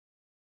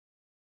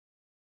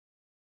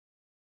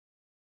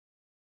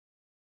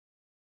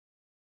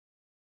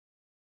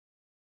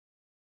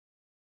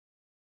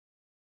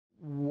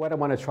What I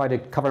want to try to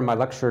cover in my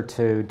lecture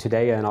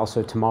today and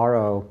also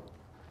tomorrow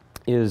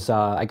is,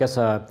 I guess,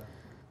 a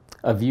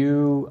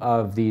view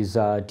of these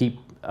deep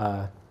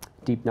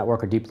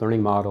network or deep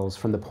learning models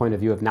from the point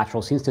of view of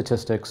natural scene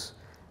statistics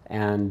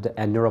and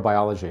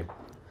neurobiology.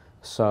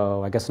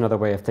 So I guess another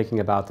way of thinking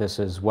about this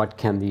is, what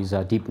can these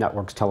deep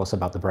networks tell us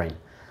about the brain?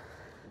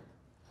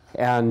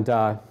 And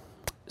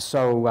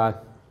so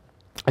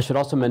I should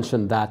also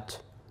mention that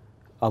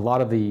a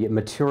lot of the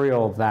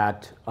material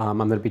that I'm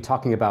going to be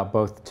talking about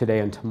both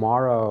today and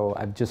tomorrow,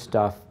 I've just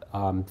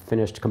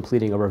finished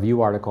completing a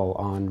review article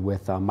on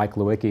with Mike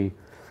Lewicki,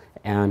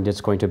 and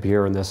it's going to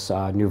appear in this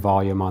new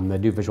volume on the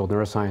new visual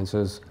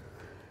neurosciences.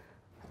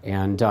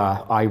 And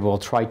I will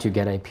try to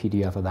get a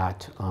PDF of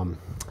that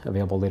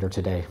available later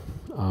today.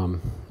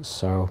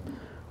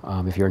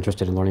 If you're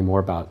interested in learning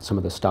more about some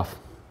of this stuff.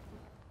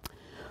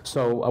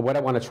 So what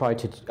I want to try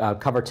to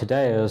cover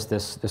today is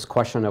this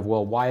question of,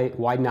 well,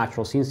 why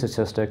natural scene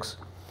statistics?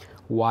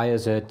 Why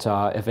is it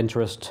of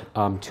interest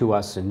to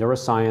us in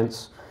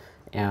neuroscience?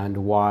 And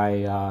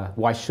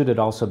why should it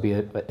also be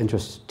of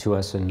interest to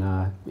us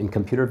in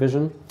computer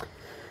vision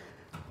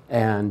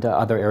and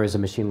other areas of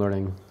machine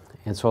learning?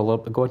 And so I'll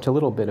go into a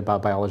little bit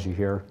about biology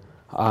here,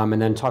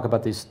 and then talk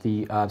about the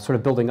sort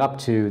of building up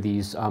to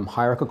these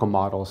hierarchical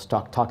models,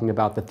 talking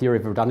about the theory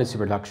of redundancy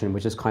reduction,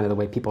 which is kind of the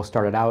way people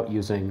started out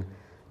using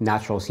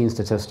natural scene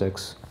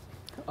statistics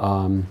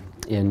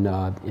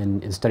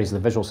in studies of the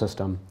visual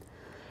system,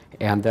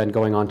 and then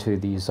going on to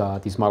these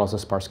models of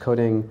sparse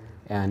coding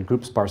and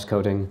group sparse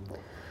coding,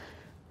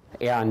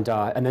 and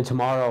then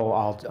tomorrow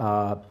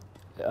I'll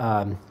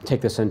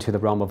take this into the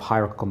realm of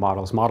hierarchical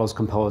models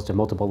composed of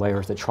multiple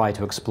layers that try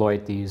to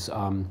exploit these,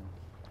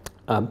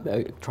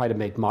 try to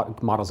make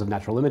models of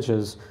natural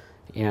images,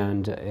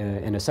 and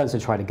in a sense to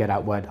try to get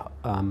at what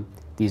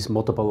these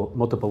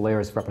multiple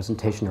layers of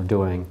representation are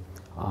doing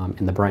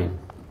in the brain.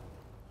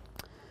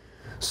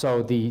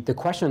 So the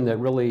question that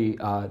really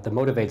that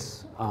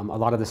motivates a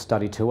lot of this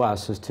study to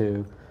us is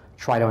to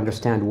try to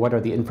understand what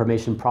are the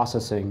information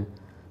processing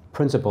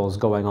principles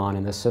going on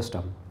in this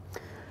system.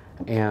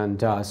 And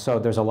so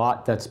there's a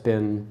lot that's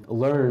been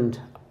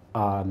learned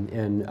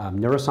in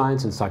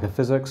neuroscience and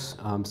psychophysics.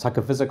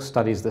 Psychophysics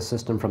studies the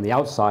system from the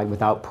outside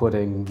without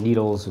putting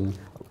needles and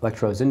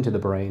electrodes into the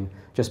brain,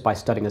 just by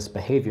studying its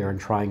behavior and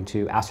trying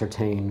to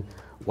ascertain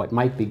what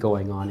might be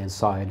going on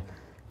inside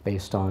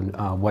based on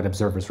what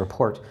observers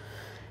report.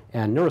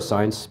 And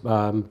neuroscience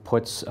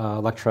puts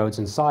electrodes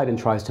inside and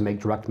tries to make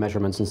direct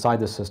measurements inside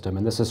the system.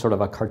 And this is sort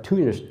of a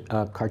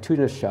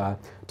cartoonish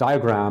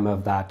diagram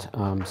of that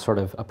sort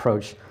of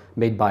approach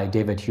made by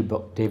David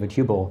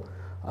Hubel,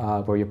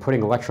 where you're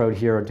putting an electrode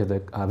here into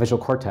the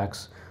visual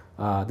cortex.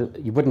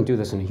 You wouldn't do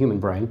this in a human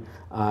brain,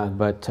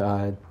 but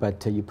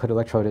you put an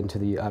electrode into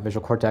the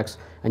visual cortex,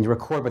 and you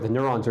record what the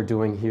neurons are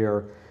doing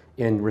here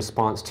in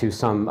response to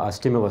some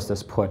stimulus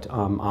that's put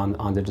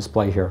on the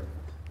display here.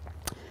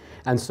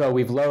 And so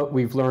we've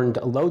learned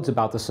loads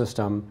about the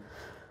system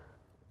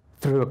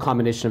through a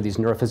combination of these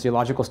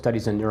neurophysiological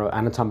studies and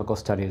neuroanatomical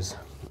studies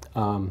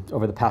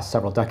over the past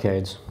several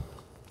decades.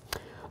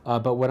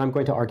 But what I'm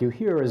going to argue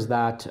here is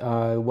that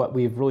what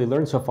we've really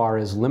learned so far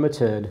is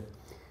limited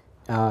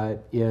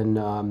in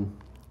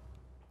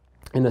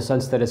the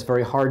sense that it's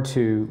very hard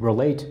to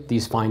relate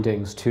these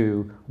findings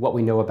to what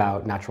we know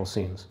about natural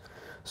scenes.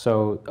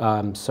 So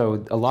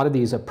a lot of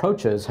these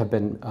approaches have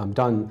been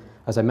done,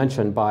 as I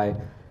mentioned, by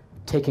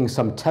taking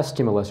some test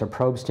stimulus or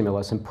probe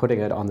stimulus and putting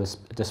it on this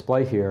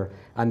display here,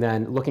 and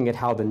then looking at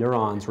how the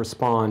neurons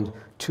respond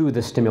to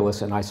the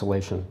stimulus in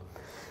isolation.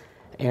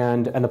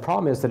 And the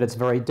problem is that it's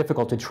very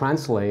difficult to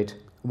translate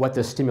what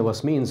this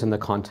stimulus means in the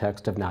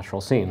context of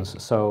natural scenes.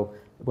 So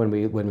when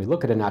we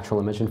look at a natural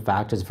image, in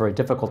fact, it's very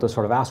difficult to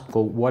sort of ask,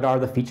 well, what are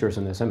the features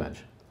in this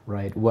image?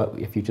 Right? What,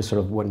 if you just sort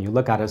of, when you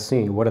look at a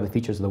scene, what are the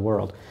features of the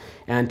world?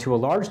 And to a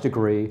large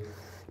degree,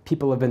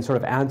 people have been sort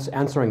of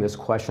answering this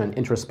question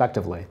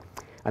introspectively.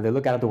 And they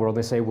look out at the world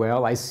and they say,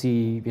 well, I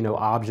see,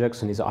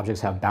 objects, and these objects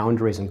have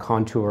boundaries and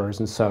contours,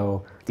 and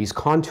so these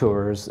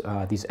contours,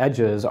 these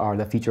edges, are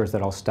the features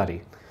that I'll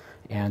study.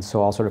 And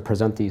so I'll sort of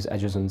present these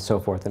edges and so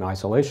forth in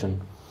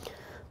isolation.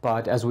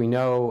 But as we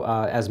know,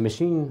 as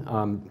machine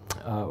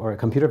or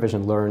computer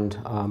vision learned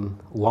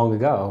long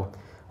ago,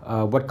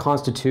 what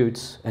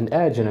constitutes an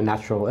edge in a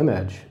natural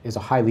image is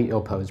a highly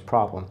ill-posed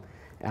problem.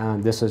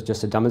 And this is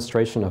just a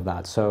demonstration of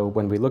that. So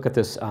when we look at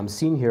this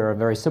scene here, a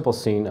very simple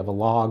scene of a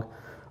log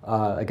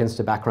against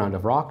a background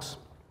of rocks,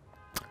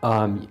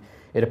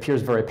 it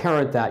appears very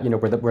apparent that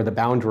where the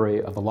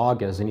boundary of the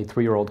log is, any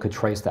 3-year-old could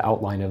trace the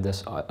outline of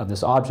this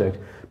object.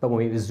 But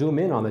when we zoom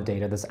in on the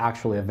data that's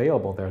actually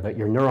available there, that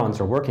your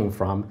neurons are working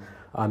from,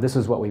 this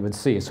is what we would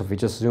see. So if we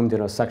just zoomed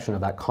in a section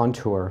of that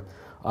contour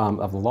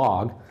of the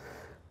log,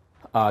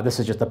 this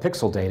is just the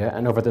pixel data,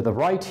 and over to the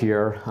right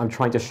here, I'm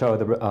trying to show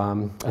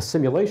a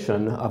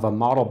simulation of a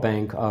model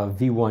bank of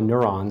V1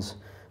 neurons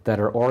that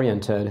are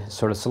oriented,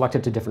 sort of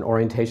selected to different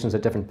orientations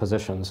at different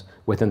positions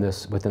within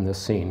this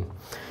scene.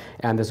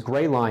 And this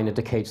gray line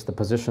indicates the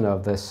position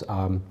of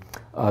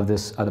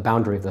the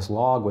boundary of this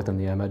log within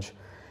the image.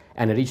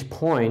 And at each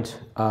point,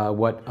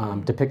 what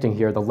I'm depicting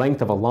here, the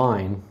length of a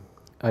line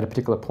at a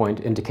particular point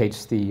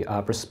indicates the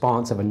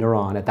response of a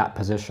neuron at that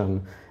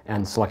position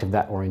and selective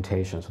that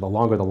orientation. So the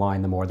longer the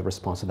line, the more the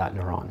response of that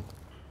neuron.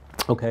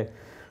 Okay,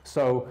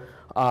 so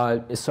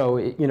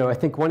you know, I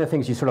think one of the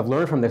things you sort of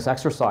learn from this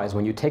exercise,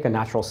 when you take a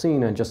natural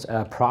scene and just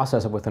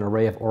process it with an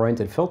array of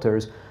oriented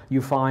filters,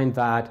 you find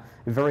that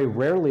very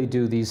rarely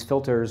do these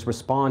filters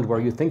respond where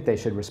you think they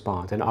should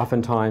respond, and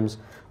oftentimes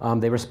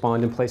they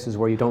respond in places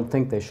where you don't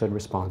think they should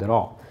respond at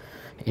all.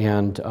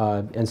 And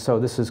so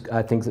this is,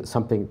 I think,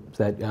 something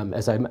that,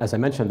 as I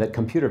mentioned, that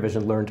computer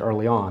vision learned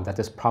early on, that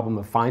this problem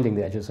of finding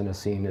the edges in a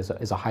scene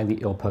is a highly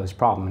ill-posed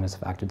problem, and in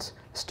fact it's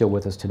still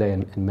with us today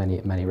in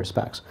many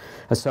respects.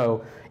 And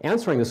so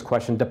answering this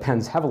question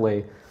depends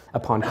heavily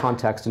upon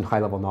context and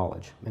high-level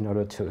knowledge in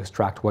order to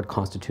extract what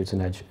constitutes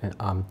an edge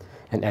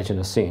in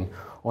a scene.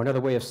 Or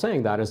another way of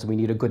saying that is that we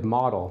need a good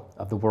model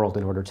of the world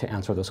in order to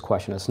answer this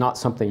question. It's not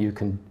something you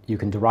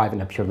can derive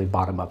in a purely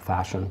bottom-up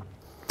fashion.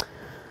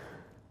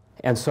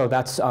 And so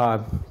that's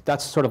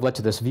sort of led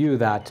to this view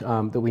that,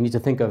 that we need to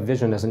think of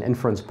vision as an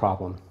inference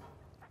problem.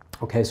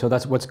 Okay, so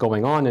that's what's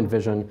going on in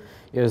vision,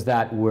 is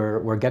that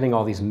we're getting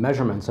all these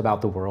measurements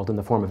about the world in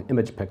the form of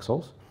image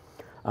pixels.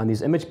 And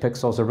these image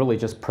pixels are really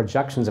just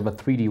projections of a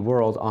 3D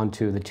world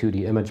onto the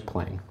 2D image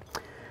plane.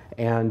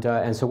 And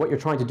so what you're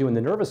trying to do in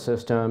the nervous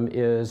system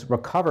is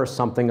recover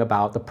something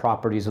about the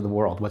properties of the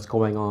world, what's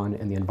going on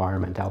in the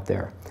environment out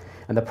there.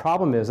 And the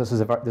problem is, this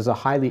is a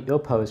highly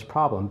ill-posed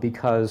problem,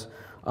 because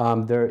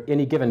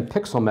any given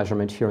pixel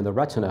measurement here in the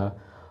retina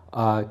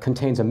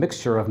contains a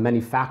mixture of many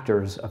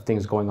factors of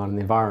things going on in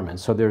the environment.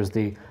 So there's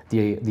the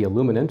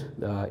illuminant,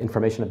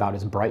 information about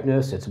its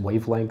brightness, its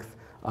wavelength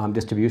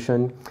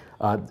distribution,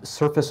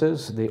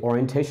 surfaces, the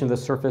orientation of the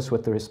surface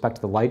with respect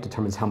to the light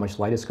determines how much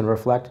light it's going to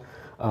reflect,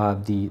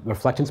 the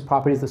reflectance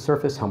properties of the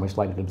surface, how much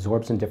light it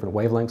absorbs in different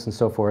wavelengths and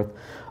so forth,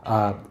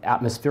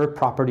 atmospheric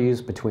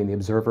properties between the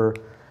observer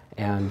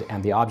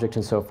and the object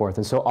and so forth.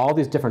 And so all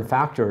these different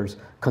factors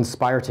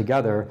conspire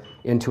together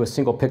into a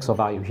single pixel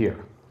value here,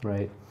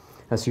 right?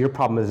 And so your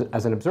problem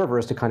as an observer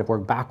is to kind of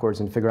work backwards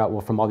and figure out, well,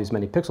 from all these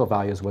many pixel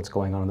values, what's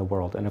going on in the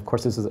world. And of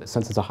course,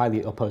 since it's a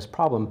highly opposed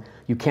problem,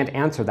 you can't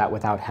answer that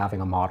without having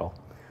a model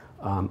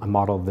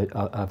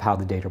of how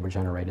the data were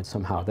generated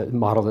somehow, the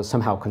model that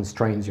somehow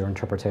constrains your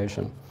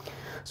interpretation.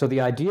 So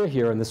the idea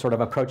here in this sort of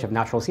approach of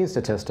natural scene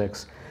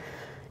statistics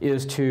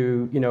is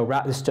to,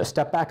 is to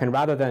step back and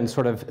rather than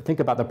sort of think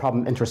about the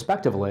problem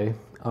introspectively,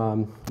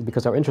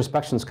 because our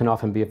introspections can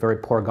often be a very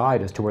poor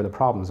guide as to where the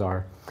problems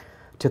are,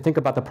 to think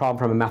about the problem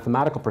from a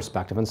mathematical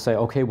perspective and say,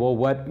 okay, well,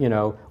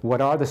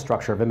 what are the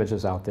structure of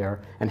images out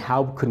there, and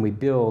how can we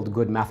build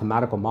good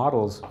mathematical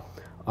models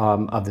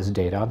of this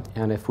data?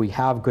 And if we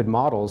have good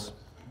models,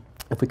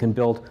 if we can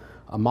build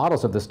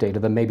models of this data,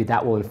 then maybe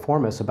that will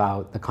inform us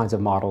about the kinds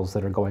of models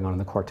that are going on in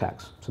the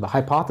cortex. So the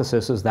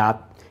hypothesis is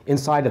that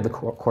inside of the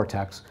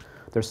cortex,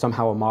 there's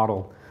somehow a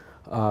model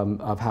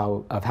of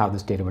how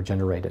this data were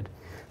generated.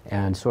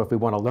 And so if we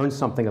want to learn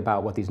something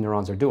about what these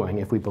neurons are doing,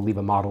 if we believe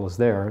a model is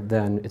there,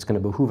 then it's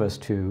going to behoove us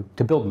to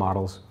build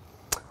models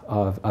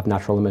of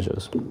natural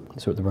images,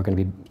 so that we're going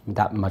to be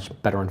that much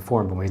better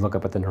informed when we look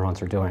at what the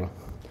neurons are doing.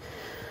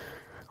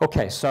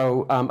 Okay,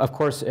 so of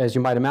course, as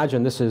you might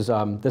imagine, this is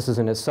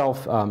in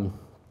itself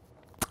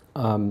not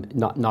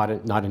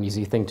an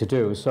easy thing to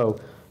do. So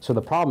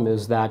the problem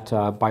is that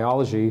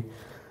biology,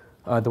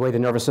 the way the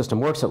nervous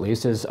system works at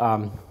least, is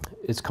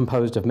it's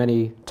composed of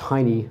many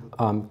tiny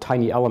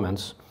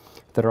elements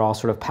that are all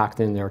sort of packed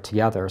in there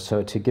together.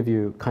 So to give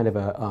you kind of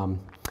an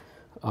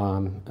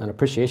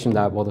appreciation of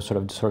that, we'll just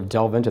sort of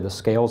delve into the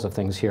scales of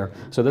things here.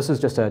 So this is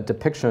just a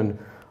depiction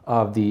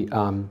of the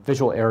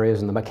visual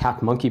areas in the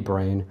macaque monkey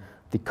brain.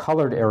 The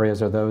colored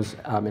areas are those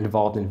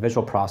involved in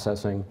visual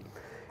processing.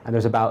 And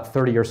there's about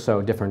 30 or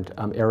so different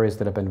areas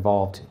that have been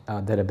involved,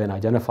 that have been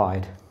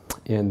identified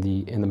in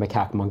the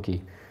macaque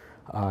monkey.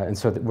 And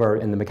so we're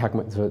in the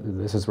macaque, so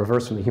this is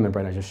reversed from the human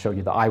brain. I just showed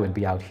you the eye would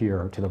be out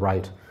here to the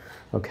right.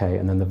 Okay,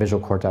 and then the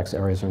visual cortex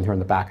areas are in here in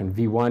the back. And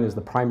V1 is the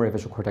primary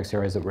visual cortex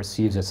area that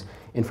receives its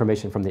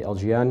information from the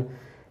LGN.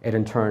 It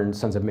in turn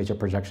sends a major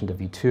projection to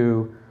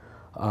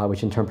V2,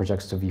 which in turn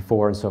projects to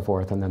V4 and so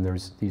forth. And then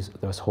there's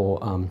this whole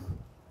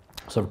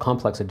sort of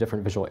complex of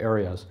different visual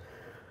areas.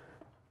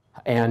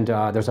 And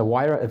there's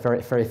a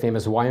very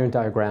famous wiring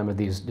diagram of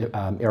these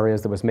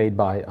areas that was made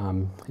by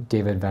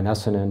David Van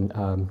Essen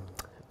and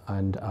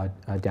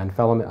Dan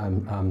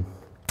Fellman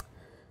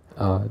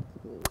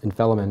in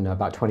Fellman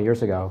about 20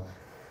 years ago.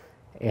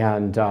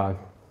 And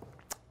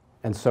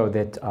so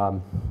that's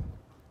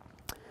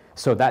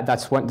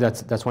one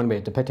way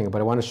of depicting it.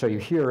 But I want to show you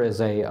here is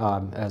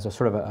as a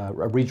sort of a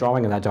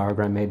redrawing of that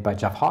diagram made by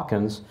Jeff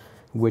Hawkins,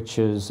 which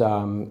is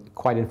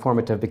quite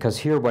informative, because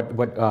here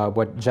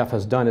what Jeff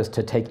has done is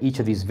to take each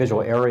of these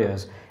visual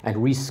areas and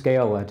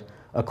rescale it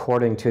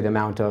according to the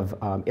amount of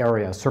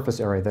surface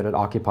area that it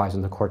occupies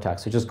in the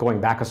cortex. So just going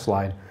back a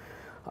slide,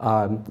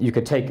 you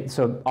could take,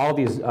 so all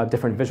these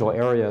different visual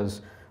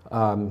areas,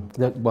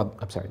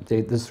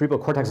 the cerebral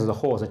cortex as a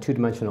whole is a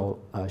two-dimensional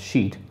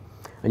sheet.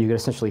 and you can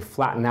essentially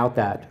flatten out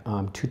that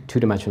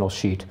two-dimensional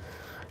sheet.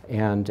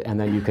 And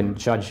then you can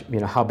judge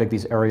how big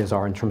these areas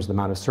are in terms of the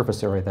amount of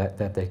surface area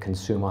that they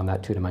consume on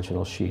that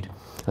two-dimensional sheet.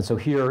 And so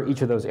here,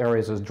 each of those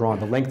areas is drawn.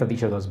 The length of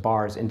each of those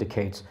bars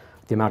indicates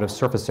the amount of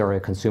surface area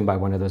consumed by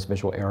one of those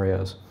visual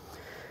areas.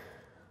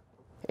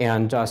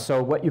 And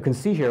so what you can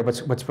see here,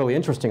 what's really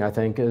interesting, I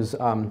think, is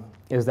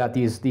that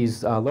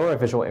these lower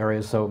visual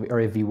areas, so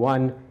area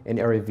V1 and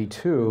area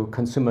V2,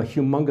 consume a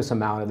humongous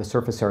amount of the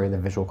surface area of the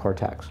visual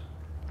cortex.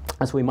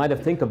 And so we might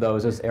have think of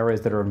those as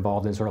areas that are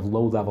involved in sort of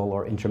low-level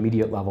or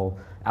intermediate-level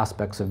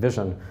aspects of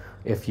vision.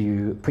 If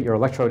you put your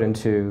electrode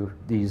into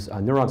these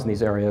neurons in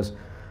these areas,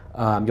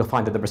 you'll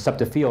find that the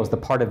receptive fields, the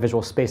part of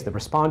visual space that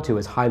respond to,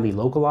 is highly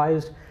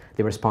localized.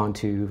 They respond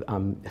to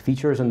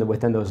features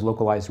within those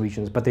localized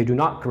regions, but they do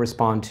not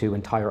correspond to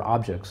entire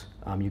objects.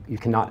 You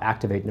cannot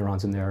activate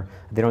neurons in there.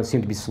 They don't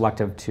seem to be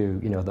selective to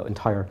the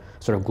entire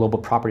sort of global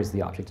properties of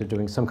the object. They're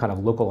doing some kind of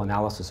local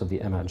analysis of the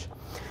image.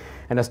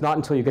 And it's not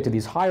until you get to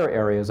these higher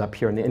areas up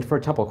here in the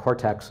inferotemporal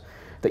cortex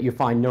that you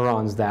find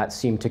neurons that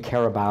seem to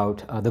care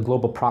about the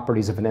global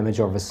properties of an image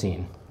or of a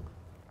scene.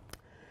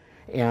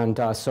 And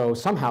so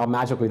somehow,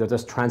 magically, there's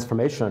this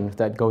transformation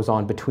that goes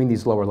on between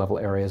these lower level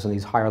areas and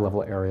these higher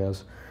level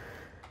areas.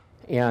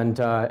 And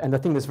the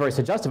thing that's very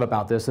suggestive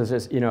about this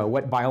is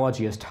what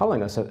biology is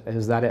telling us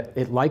is that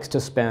it wants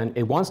to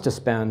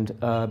spend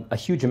a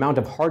huge amount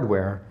of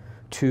hardware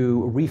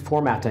to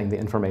reformatting the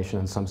information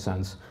in some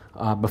sense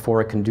before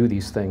it can do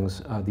these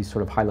things, these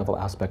sort of high-level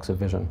aspects of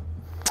vision.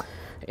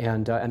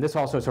 And this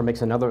also sort of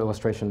makes another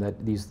illustration that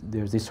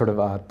there's these sort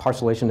of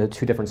parcellation into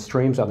two different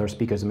streams. Other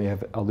speakers may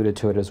have alluded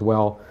to it as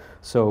well.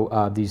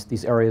 So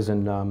these areas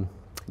in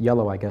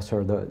yellow, I guess,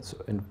 are the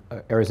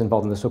areas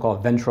involved in the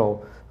so-called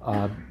ventral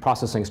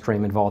processing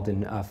stream involved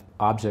in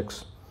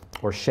objects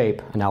or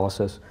shape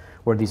analysis,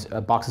 where these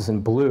boxes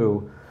in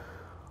blue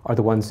are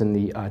the ones in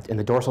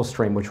the dorsal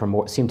stream, which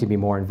seem to be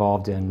more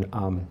involved in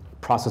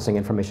processing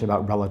information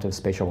about relative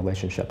spatial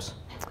relationships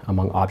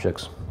among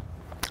objects.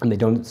 And they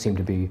don't seem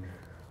to be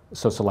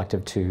so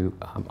selective to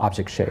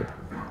object shape.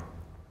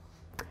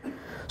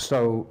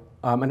 So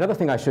another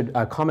thing I should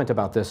comment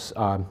about this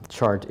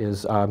chart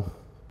is that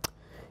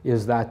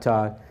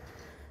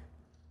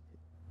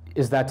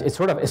it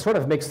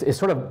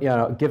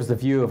gives the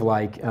view of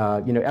like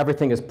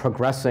everything is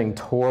progressing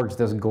towards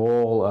this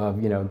goal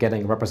of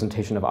getting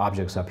representation of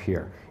objects up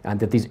here, and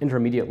that these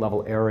intermediate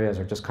level areas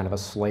are just kind of a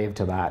slave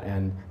to that,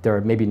 and they're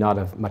maybe not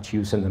of much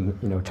use in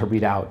them to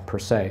read out per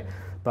se.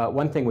 But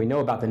one thing we know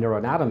about the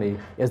neuroanatomy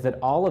is that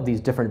all of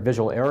these different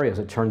visual areas,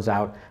 it turns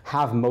out,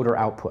 have motor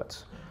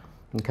outputs.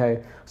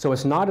 Okay, so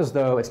it's not as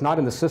though it's not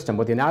in the system.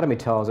 What the anatomy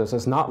tells us,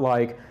 it's not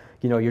like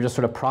you're just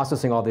sort of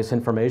processing all this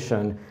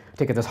information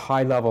to get this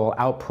high-level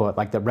output,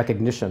 like the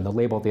recognition, the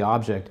label of the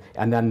object,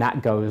 and then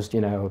that goes,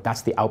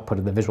 that's the output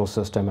of the visual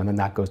system, and then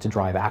that goes to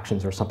drive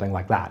actions or something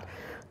like that.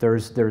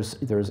 There's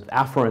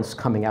afferents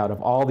coming out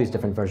of all these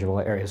different visual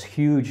areas,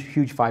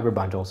 huge fiber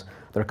bundles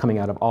that are coming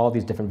out of all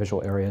these different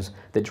visual areas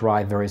that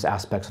drive various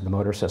aspects of the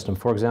motor system.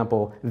 For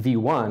example,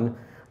 V1,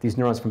 these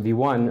neurons from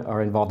V1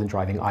 are involved in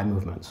driving eye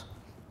movements.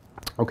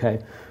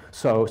 Okay,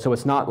 so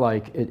it's not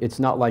like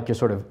you're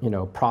sort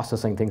of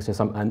processing things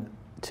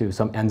to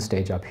some end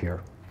stage up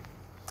here.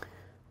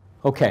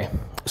 Okay,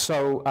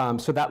 so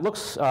that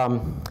looks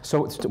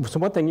so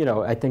one thing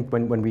I think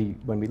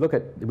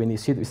when you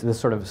see this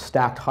sort of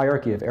stacked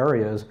hierarchy of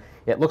areas,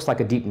 it looks like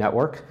a deep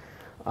network,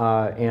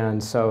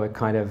 and so it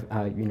kind of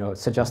it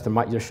suggests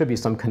there should be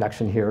some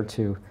connection here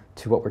to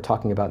what we're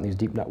talking about in these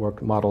deep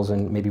network models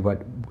and maybe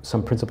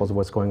some principles of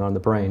what's going on in the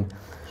brain.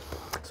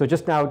 So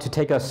just now to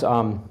take us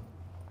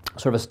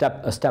sort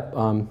of a step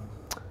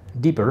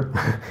deeper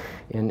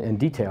in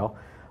detail.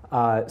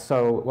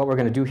 So what we're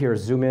going to do here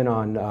is zoom in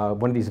on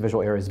one of these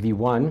visual areas,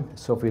 V1.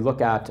 So if we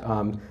look at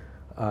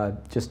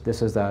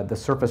this is the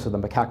surface of the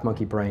macaque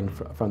monkey brain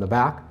from the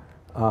back,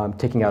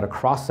 taking out a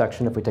cross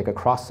section. If we take a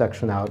cross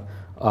section out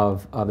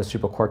of the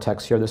cerebral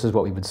cortex here, this is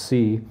what we would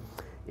see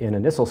in a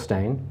Nissl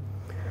stain.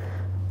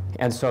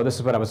 And so this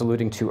is what I was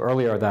alluding to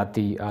earlier, that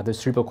the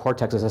cerebral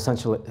cortex is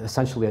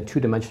essentially a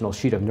two-dimensional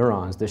sheet of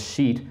neurons. This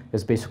sheet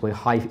is basically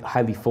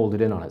highly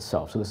folded in on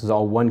itself. So this is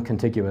all one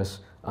contiguous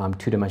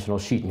two-dimensional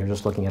sheet, and you're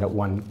just looking at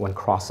one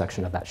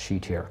cross-section of that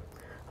sheet here.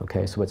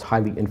 Okay, so it's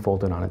highly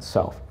infolded on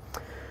itself.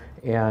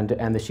 And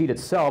the sheet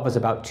itself is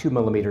about 2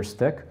 millimeters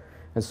thick,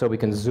 and so we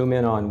can zoom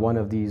in on one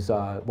of these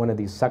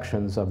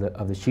sections of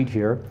the sheet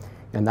here,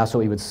 and that's what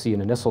we would see in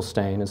a Nissl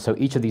stain. And so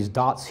each of these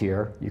dots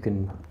here,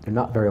 they're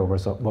not very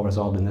well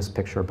resolved in this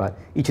picture, but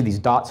each of these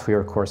dots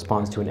here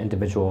corresponds to an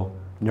individual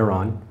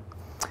neuron.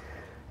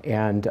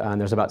 And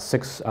there's about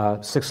six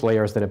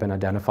layers that have been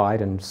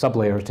identified, and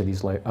sublayers to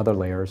these other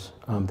layers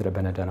that have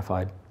been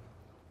identified.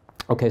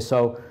 Okay,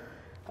 so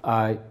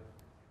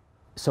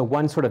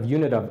one sort of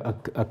unit of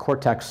a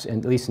cortex,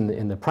 at least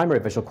in the primary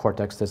visual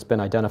cortex, that's been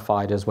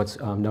identified is what's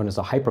known as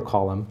a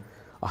hypercolumn.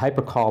 A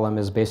hypercolumn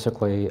is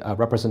basically a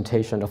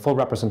full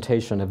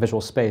representation of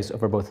visual space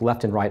over both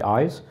left and right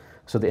eyes.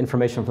 So the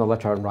information from the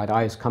left heart and right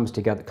eyes comes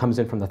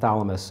in from the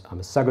thalamus,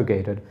 is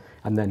segregated,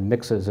 and then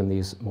mixes in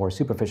these more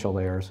superficial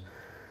layers.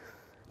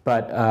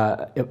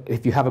 But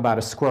if you have about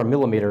a square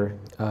millimeter,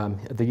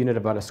 the unit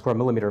of about a square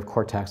millimeter of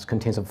cortex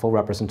contains a full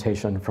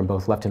representation from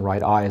both left and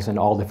right eyes in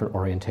all different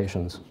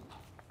orientations.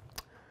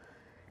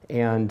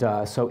 And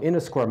so in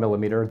a square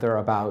millimeter, there are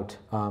about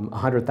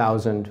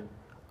 100,000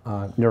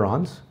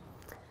 neurons.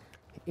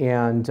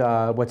 And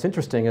what's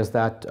interesting is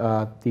that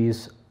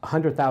these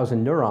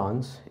 100,000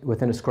 neurons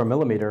within a square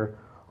millimeter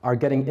are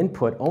getting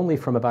input only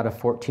from about a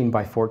 14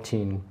 by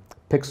 14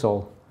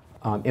 pixel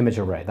image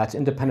array. That's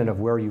independent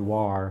of where you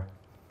are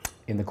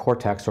in the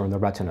cortex or in the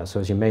retina. So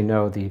as you may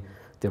know, the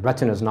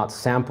retina is not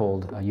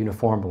sampled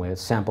uniformly.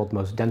 It's sampled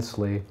most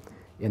densely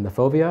in the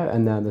fovea,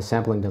 and then the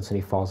sampling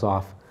density falls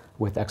off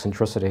with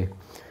eccentricity.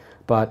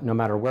 But no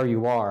matter where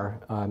you are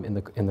in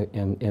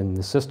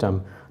the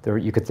system,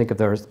 you could think of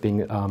there as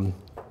being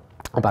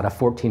about a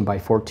 14 by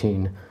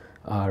 14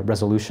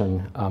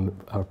 resolution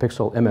or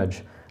pixel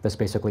image that's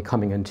basically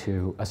coming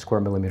into a square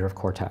millimeter of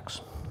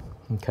cortex.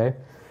 Okay?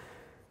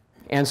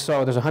 And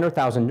so there's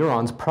 100,000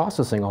 neurons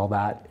processing all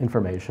that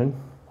information,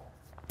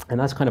 and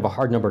that's kind of a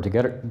hard number to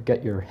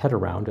get your head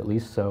around, at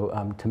least.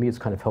 So to me, it's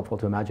kind of helpful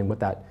to imagine what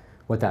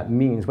that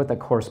means. What that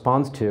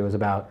corresponds to is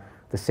about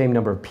the same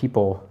number of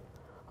people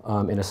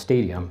in a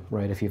stadium,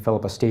 right? If you fill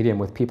up a stadium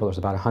with people, there's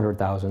about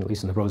 100,000, at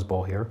least in the Rose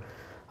Bowl here.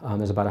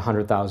 There's about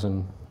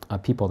 100,000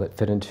 people that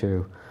fit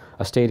into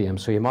a stadium.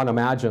 So you might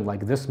imagine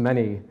like this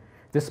many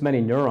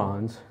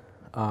neurons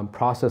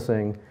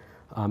processing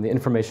the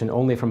information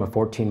only from a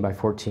 14 by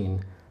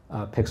 14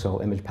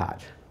 pixel image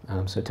patch.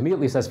 So to me, at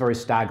least, that's very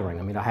staggering.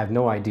 I mean, I have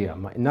no idea.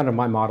 None of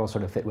my models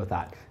sort of fit with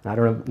that. And I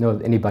don't know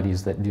of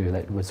anybody's that do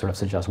that would sort of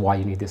suggest why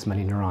you need this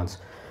many neurons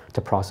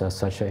to process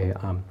such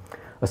a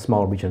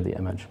small region of the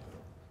image.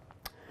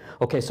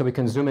 Okay, so we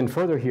can zoom in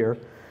further here.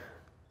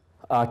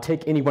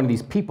 Take any one of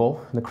these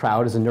people in the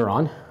crowd as a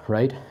neuron,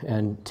 right?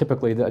 And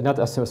typically,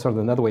 that's sort of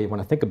another way you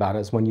want to think about it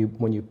is when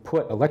you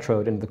put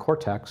electrode into the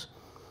cortex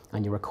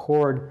and you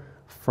record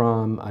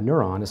from a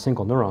neuron, a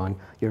single neuron,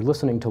 you're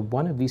listening to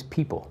one of these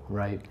people,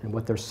 right, and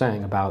what they're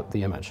saying about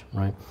the image,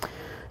 right?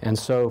 And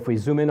so if we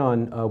zoom in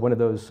on one of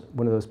those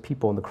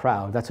people in the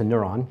crowd, that's a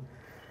neuron,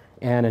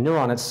 and a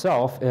neuron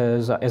itself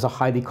is a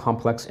highly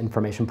complex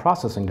information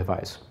processing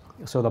device.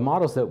 So the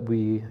models that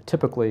we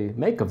typically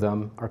make of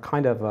them are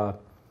kind of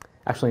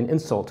actually an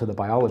insult to the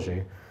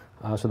biology.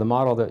 So the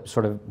model that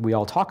sort of we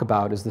all talk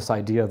about is this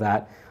idea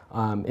that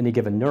any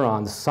given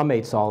neuron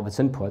summates all of its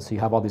inputs. So you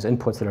have all these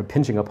inputs that are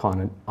impinging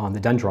on the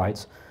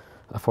dendrites.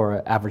 For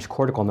an average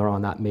cortical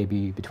neuron, that may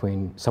be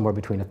somewhere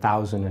between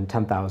 1,000 and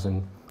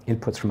 10,000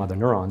 inputs from other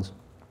neurons.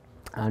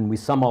 And we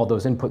sum all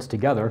those inputs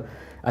together,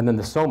 and then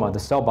the soma, the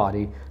cell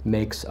body,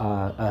 makes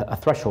a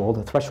threshold.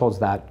 It thresholds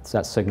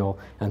that signal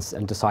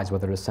and decides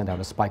whether to send out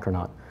a spike or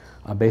not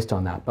based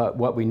on that. But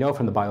what we know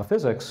from the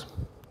biophysics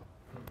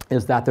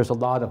is that there's a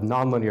lot of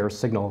nonlinear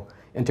signal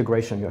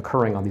integration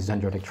occurring on these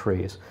dendritic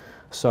trees.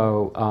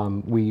 So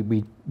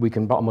we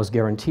can almost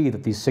guarantee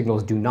that these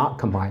signals do not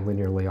combine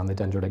linearly on the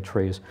dendritic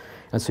trees.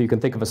 And so you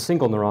can think of a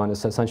single neuron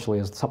as essentially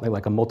as something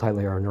like a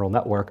multi-layer neural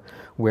network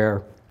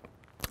where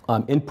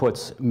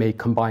inputs may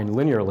combine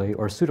linearly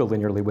or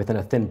pseudo-linearly within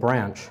a thin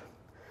branch.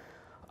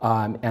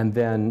 And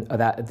then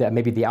that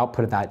maybe the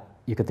output of that,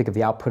 you could think of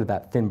the output of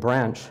that thin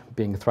branch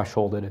being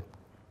thresholded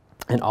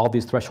and all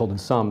these thresholded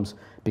sums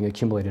being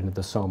accumulated into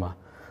the soma.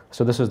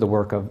 So this is the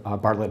work of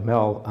Bartlett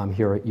Mell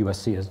here at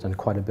USC has done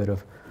quite a bit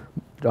of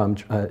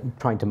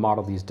trying to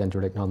model these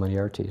dendritic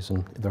nonlinearities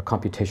and their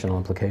computational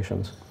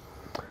implications.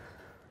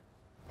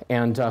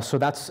 And so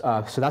that's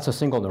a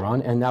single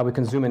neuron. And now we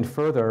can zoom in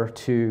further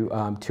to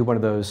one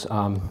of those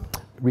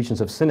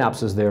regions of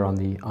synapses there on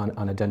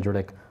a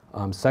dendritic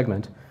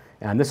segment.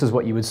 And this is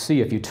what you would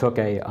see if you took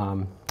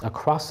a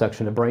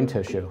cross-section of brain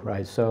tissue,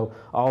 right? So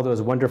all those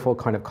wonderful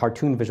kind of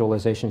cartoon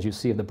visualizations you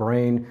see of the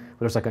brain, where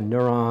there's like a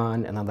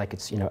neuron, and then like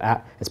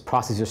its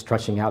processes are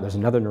stretching out. There's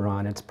another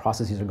neuron, its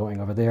processes are going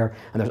over there,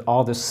 and there's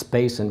all this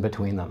space in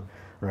between them,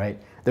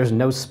 right? There's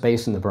no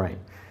space in the brain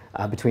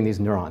between these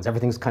neurons.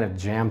 Everything's kind of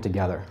jammed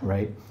together,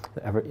 right?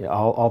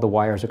 All the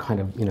wires are kind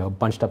of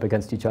bunched up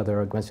against each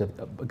other, against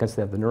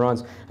the other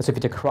neurons. And so if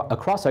you take a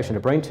cross-section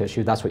of brain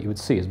tissue, that's what you would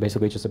see, is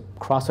basically just a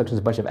cross-section,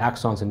 a bunch of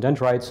axons and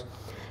dendrites,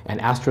 and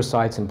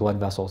astrocytes and blood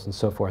vessels and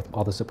so forth,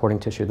 all the supporting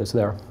tissue that's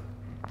there.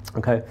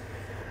 Okay?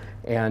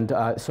 And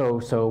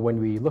so when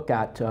we look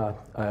at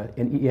an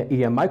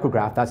EM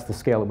micrograph, that's the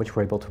scale at which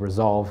we're able to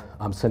resolve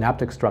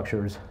synaptic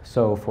structures.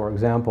 So for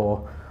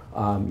example,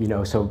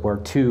 so where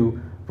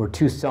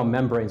two cell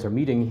membranes are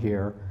meeting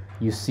here,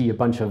 you see a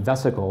bunch of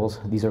vesicles.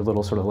 These are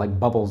little sort of like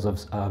bubbles of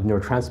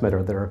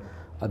neurotransmitter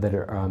that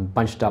are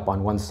bunched up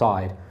on one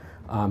side.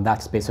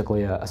 That's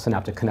basically a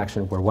synaptic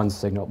connection where one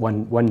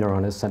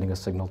neuron is sending a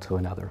signal to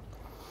another.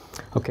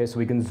 Okay, so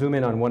we can zoom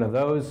in on one of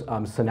those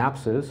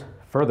synapses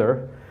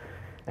further,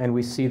 and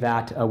we see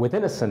that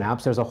within a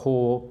synapse, there's a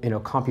whole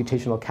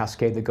computational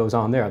cascade that goes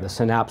on there. The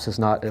synapse is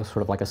not sort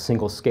of like a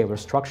single scalar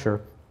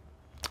structure.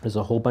 There's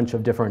a whole bunch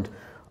of different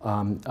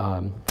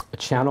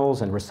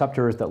channels and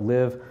receptors that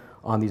live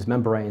on these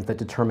membranes that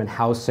determine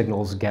how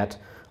signals get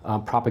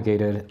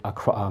propagated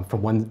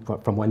from one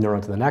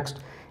neuron to the next,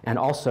 and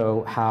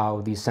also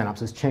how these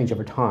synapses change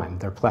over time,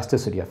 their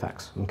plasticity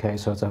effects. Okay,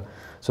 so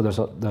there's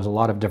a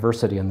lot of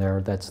diversity in there.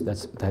 And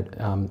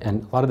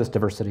a lot of this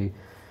diversity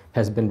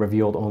has been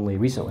revealed only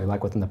recently,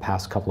 like within the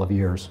past couple of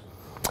years,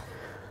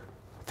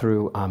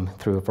 through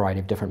a variety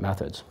of different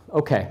methods.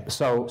 Okay,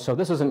 so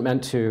this isn't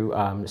meant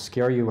to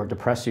scare you or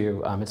depress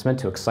you. It's meant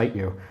to excite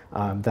you.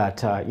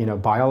 That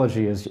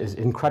biology is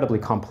incredibly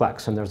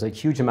complex, and there's a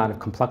huge amount of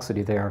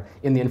complexity there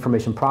in the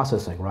information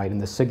processing, right? In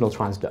the signal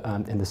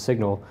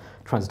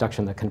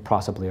transduction that can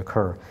possibly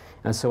occur.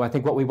 And so I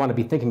think what we want to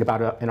be thinking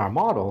about in our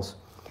models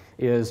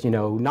is,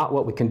 not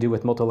what we can do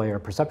with multilayer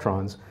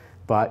perceptrons,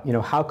 but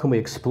how can we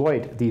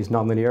exploit these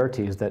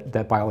nonlinearities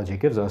that biology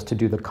gives us to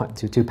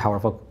do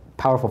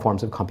powerful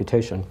forms of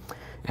computation,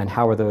 and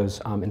how are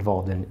those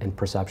involved in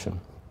perception.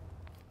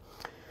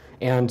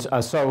 And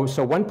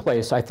so one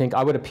place I think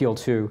I would appeal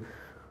to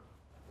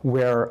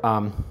where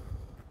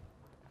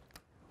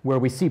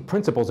we see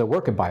principles at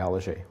work in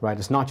biology, right?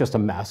 It's not just a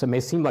mess. It may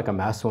seem like a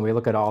mess when we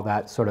look at all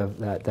that sort of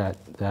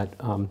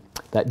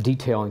that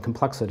detail and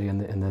complexity at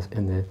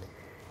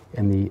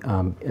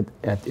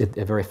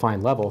a very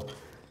fine level.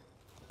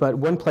 But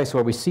one place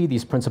where we see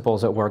these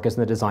principles at work is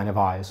in the design of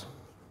eyes.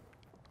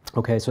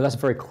 Okay, so that's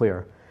very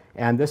clear.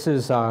 And this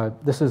is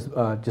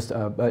just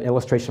an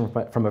illustration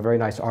from a very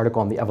nice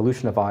article on the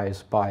evolution of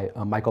eyes by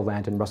Michael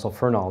Land and Russell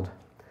Fernald,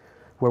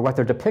 where what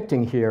they're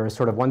depicting here is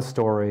sort of one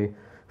story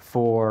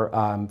for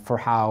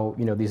how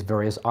these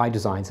various eye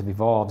designs have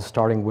evolved,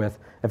 starting with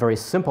a very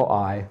simple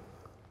eye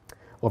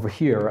over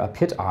here, a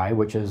pit eye,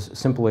 which is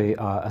simply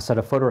a set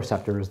of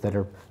photoreceptors that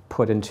are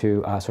put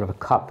into sort of a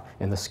cup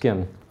in the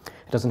skin.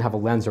 It doesn't have a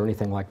lens or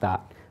anything like that.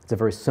 It's a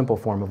very simple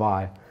form of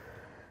eye.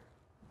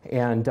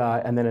 And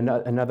then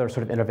another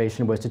sort of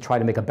innovation was to try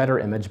to make a better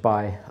image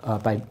by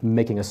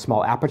making a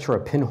small aperture, a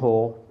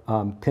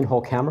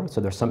pinhole camera.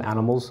 So there's some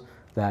animals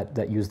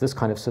that use this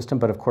kind of system,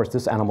 but of course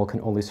this animal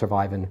can only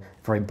survive in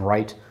very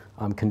bright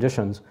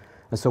conditions.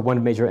 And so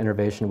one major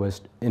innovation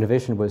was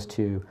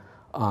to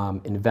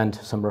invent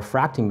some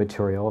refracting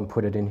material and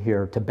put it in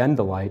here to bend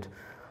the light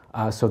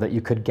so that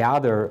you could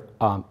gather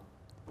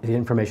the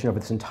information over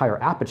this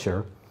entire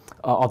aperture,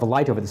 all the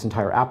light over this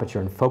entire aperture,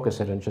 and focus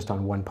it in just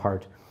on one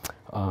part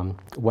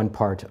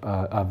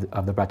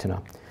of the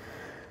retina.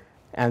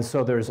 And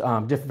so there's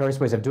various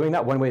ways of doing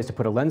that. One way is to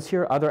put a lens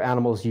here. Other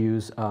animals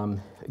use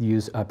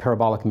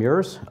parabolic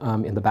mirrors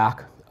in the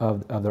back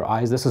of their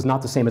eyes. This is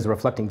not the same as a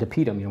reflecting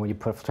tapetum. When you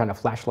shine a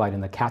flashlight in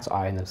the cat's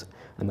eye and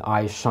the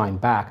eyes shine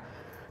back,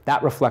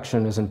 that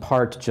reflection is in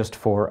part just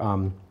for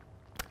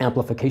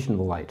amplification of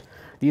the light.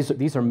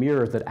 These are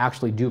mirrors that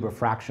actually do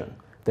refraction.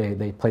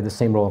 They play the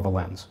same role of a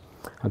lens,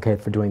 okay,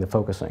 for doing the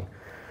focusing.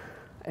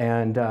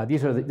 And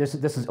this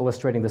is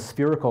illustrating the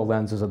spherical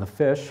lenses of the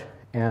fish.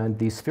 And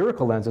these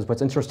spherical lenses,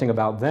 what's interesting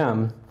about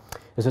them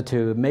is that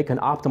to make an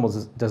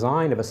optimal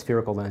design of a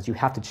spherical lens, you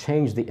have to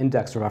change the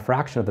index of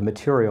refraction of the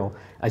material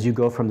as you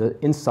go from the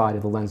inside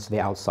of the lens to the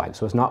outside.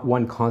 So it's not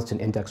one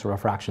constant index of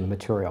refraction of the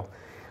material.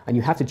 And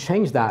you have to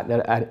change that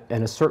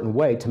in a certain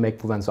way to make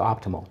the lens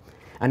optimal.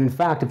 And in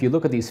fact, if you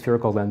look at these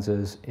spherical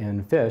lenses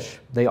in fish,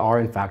 they are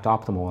in fact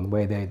optimal in the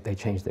way they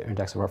change their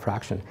index of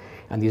refraction.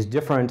 And these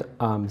different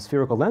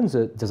spherical lens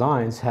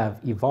designs have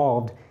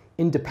evolved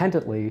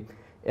independently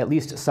at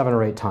least 7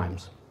 or 8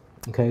 times.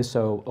 Okay,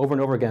 so over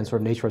and over again,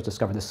 sort of nature has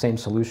discovered the same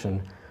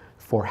solution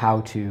for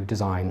how to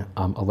design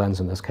a lens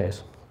in this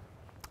case.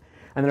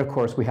 And then of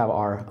course we have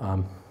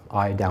our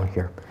eye down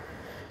here,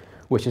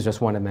 which is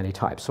just one of many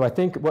types. So I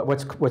think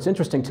what's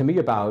interesting to me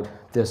about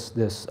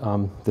this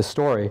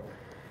story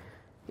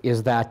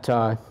is that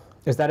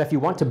if you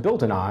want to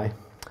build an eye,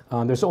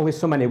 there's only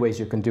so many ways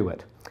you can do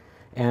it.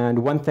 And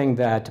one thing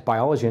that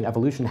biology and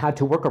evolution had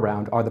to work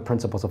around are the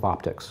principles of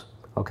optics.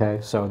 Okay,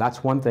 so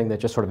that's one thing that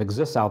just sort of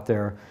exists out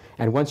there.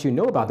 And once you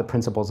know about the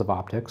principles of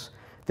optics,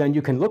 then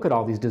you can look at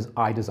all these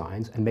eye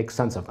designs and make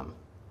sense of them.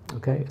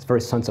 Okay, it's very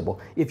sensible.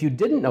 If you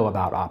didn't know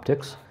about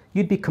optics,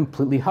 you'd be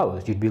completely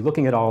hosed. You'd be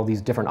looking at all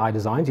these different eye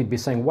designs. You'd be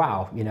saying,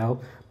 wow,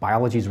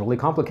 biology is really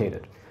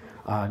complicated.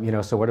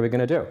 So what are we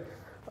going to do?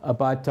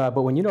 But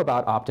when you know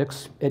about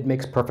optics, it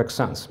makes perfect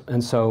sense.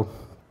 And so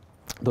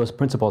those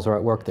principles are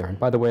at work there. And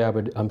by the way, I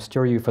would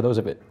steer you, for those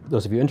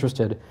of you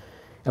interested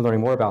in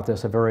learning more about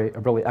this, a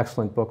really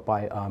excellent book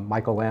by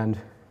Michael Land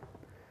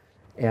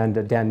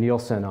and Dan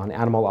Nielsen on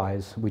animal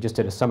eyes. We just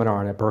did a seminar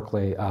on it at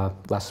Berkeley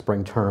last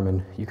spring term,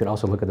 and you can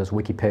also look at this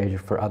wiki page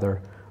for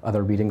other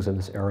readings in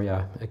this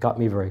area. It got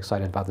me very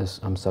excited about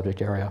this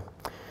subject area.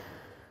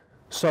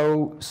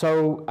 So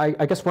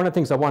I guess one of the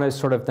things I want to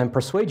sort of then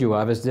persuade you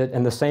of is that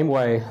in the same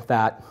way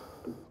that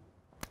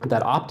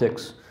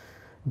optics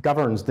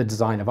governs the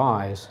design of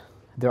eyes,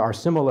 there are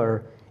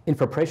similar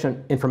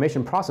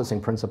information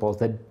processing principles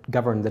that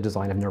govern the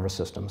design of nervous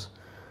systems.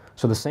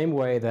 So the same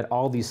way that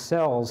all these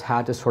cells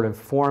had to sort of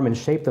form and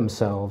shape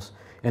themselves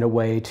in a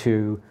way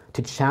to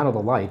channel the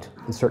light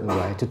in a certain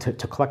way,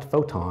 to collect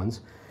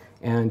photons,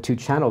 and to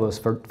channel those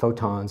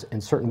photons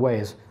in certain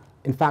ways,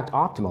 in fact,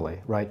 optimally,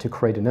 right, to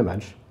create an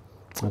image,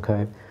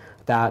 okay?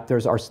 That there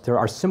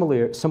are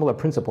similar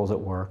principles at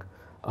work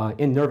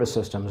in nervous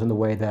systems in the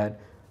way that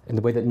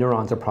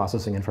neurons are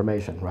processing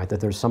information, right? That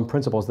there's some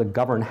principles that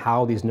govern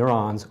how these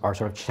neurons are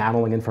sort of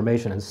channeling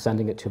information and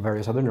sending it to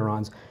various other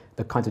neurons,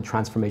 the kinds of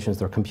transformations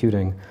they're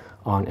computing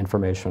on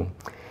information.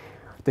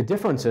 The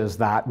difference is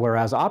that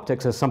whereas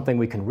optics is something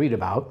we can read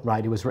about,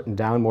 right? It was written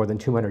down more than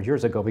 200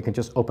 years ago. We can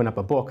just open up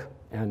a book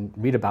and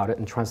read about it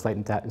and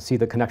translate that and see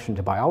the connection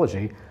to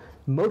biology.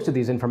 Most of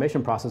these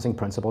information processing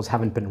principles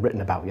haven't been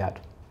written about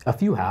yet. A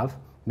few have,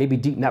 maybe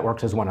deep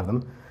networks is one of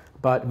them,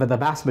 but the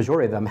vast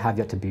majority of them have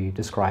yet to be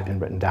described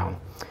and written down.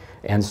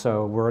 And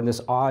so we're in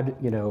this odd,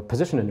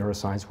 position in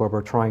neuroscience where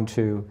we're trying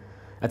to,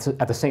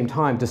 at the same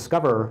time,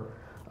 discover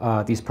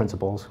these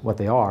principles, what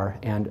they are,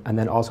 and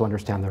then also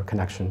understand their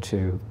connection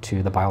to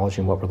the biology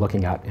and what we're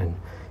looking at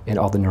in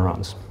all the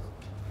neurons.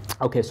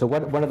 Okay, so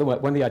one of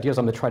the ideas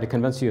I'm going to try to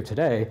convince you of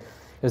today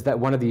is that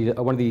one of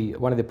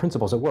the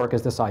principles at work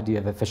is this idea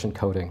of efficient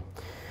coding.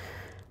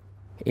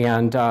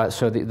 And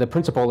so the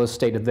principle is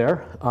stated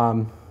there,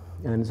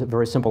 and it's a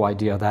very simple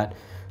idea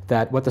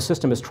that what the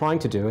system is trying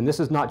to do, and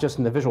this is not just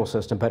in the visual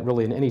system, but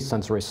really in any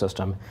sensory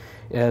system,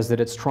 is that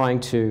it's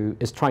trying to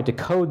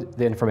code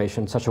the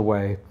information in such a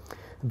way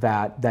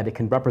that it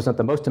can represent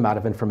the most amount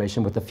of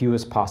information with the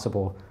fewest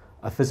possible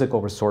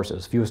physical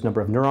resources, fewest number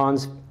of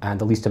neurons, and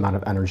the least amount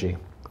of energy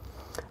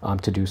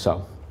to do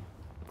so.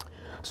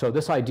 So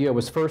this idea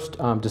was first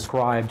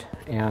described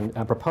and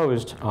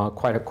proposed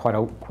quite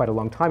a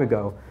long time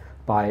ago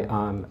by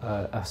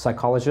a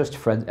psychologist,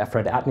 Fred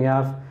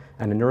Atnaev,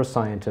 and a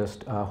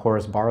neuroscientist,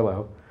 Horace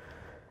Barlow.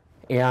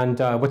 And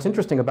what's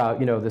interesting about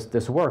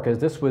this work is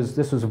this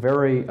was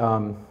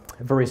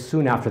very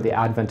soon after the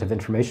advent of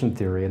information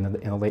theory in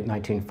the late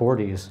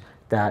 1940s,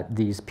 that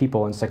these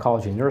people in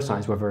psychology and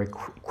neuroscience were very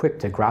quick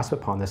to grasp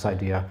upon this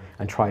idea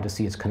and try to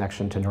see its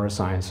connection to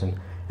neuroscience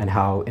and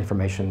how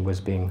information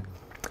was being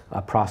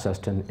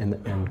processed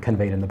and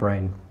conveyed in the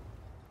brain.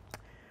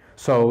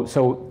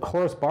 So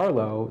Horace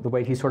Barlow, the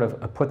way he sort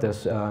of put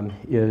this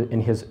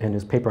in his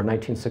paper in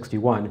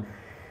 1961,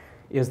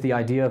 is the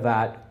idea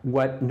that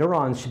what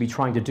neurons should be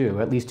trying to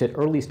do, at least at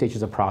early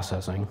stages of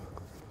processing,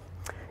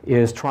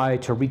 is try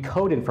to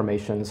recode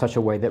information in such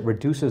a way that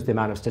reduces the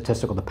amount of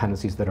statistical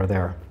dependencies that are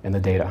there in the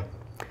data.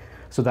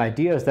 So the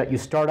idea is that you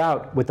start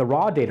out with the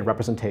raw data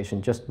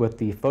representation, just with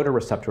the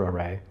photoreceptor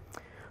array,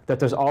 that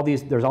there's all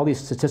these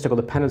statistical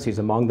dependencies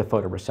among the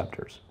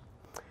photoreceptors.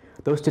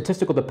 Those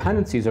statistical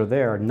dependencies are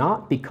there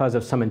not because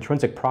of some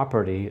intrinsic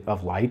property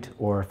of light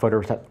or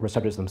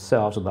photoreceptors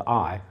themselves or the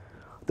eye.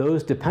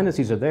 Those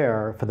dependencies are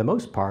there, for the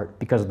most part,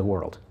 because of the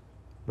world,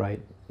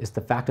 right? It's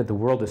the fact that the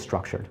world is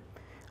structured.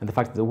 And the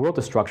fact that the world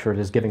is structured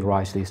is giving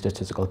rise to these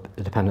statistical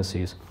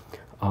dependencies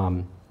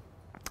in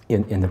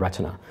the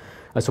retina.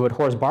 And so what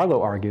Horace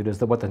Barlow argued is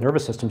that what the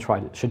nervous system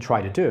should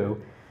try to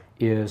do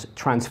is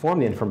transform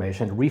the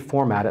information,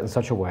 reformat it in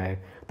such a way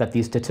that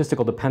these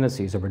statistical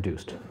dependencies are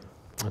reduced.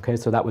 Okay,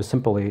 so that was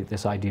simply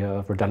this idea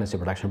of redundancy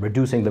reduction,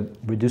 reducing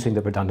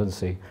the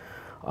redundancy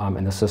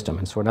in the system.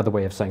 And so another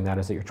way of saying that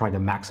is that you're trying to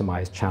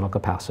maximize channel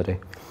capacity.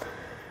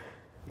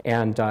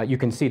 And you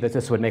can see that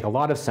this would make a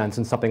lot of sense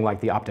in something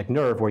like the optic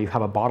nerve, where you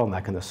have a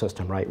bottleneck in the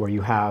system, right? Where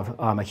you have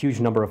a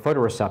huge number of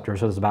photoreceptors.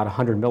 So there's about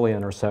 100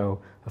 million or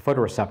so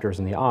photoreceptors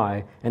in the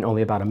eye, and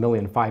only about 1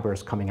 million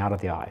fibers coming out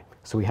of the eye.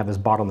 So we have this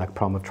bottleneck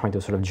problem of trying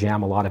to sort of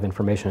jam a lot of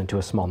information into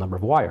a small number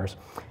of wires,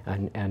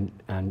 and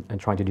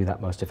trying to do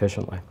that most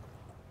efficiently.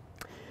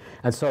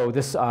 And so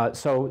this,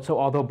 so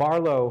although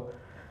Barlow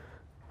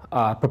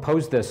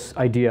proposed this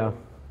idea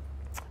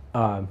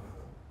at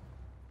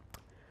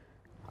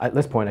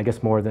this point, I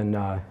guess more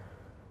than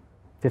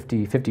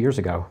 50 years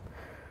ago,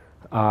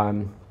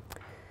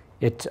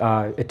 it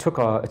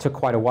took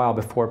quite a while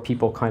before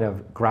people kind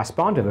of grasped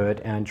onto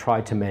it and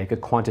tried to make a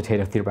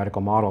quantitative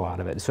theoretical model out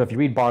of it. So if you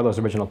read Barlow's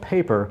original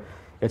paper,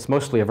 it's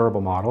mostly a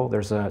verbal model.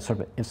 There's sort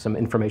of some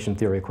information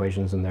theory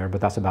equations in there, but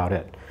that's about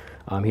it.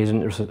 He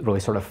didn't really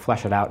sort of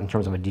flesh it out in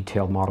terms of a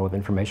detailed model of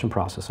information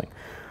processing.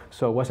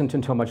 So it wasn't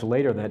until much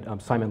later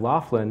that Simon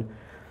Laughlin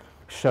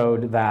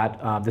showed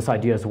that this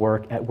idea is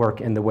at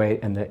work in the way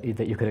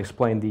that you could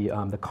explain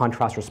the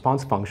contrast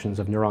response functions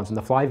of neurons in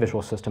the fly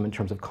visual system in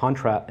terms of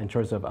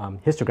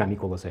histogram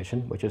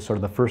equalization, which is sort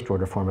of the first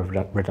order form of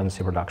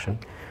redundancy reduction,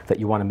 that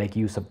you want to make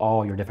use of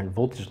all your different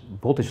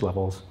voltage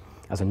levels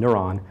as a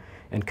neuron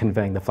and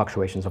conveying the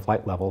fluctuations of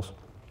light levels.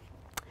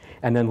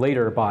 And then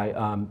later by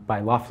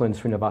Laughlin,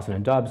 Srinivasan,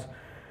 and Dubs,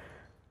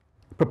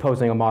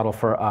 proposing a model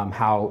for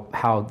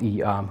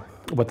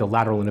what the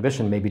lateral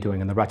inhibition may be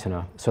doing in the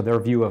retina. So their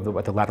view of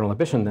what the lateral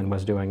inhibition then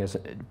was doing is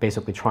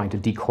basically trying to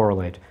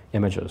decorrelate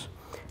images.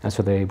 And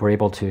so they were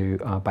able to,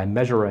 by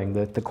measuring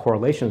the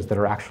correlations that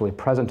are actually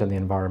present in the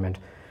environment,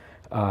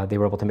 they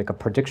were able to make a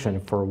prediction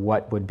for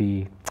what would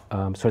be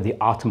sort of the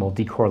optimal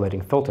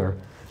decorrelating filter.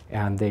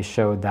 And they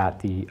showed that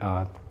the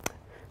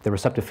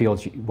receptive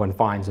fields one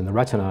finds in the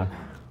retina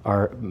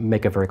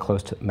make a very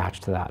close match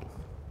to that.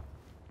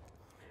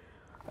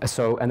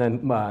 So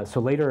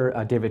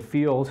later, David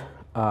Field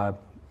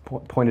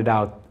pointed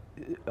out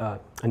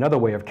another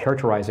way of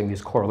characterizing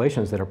these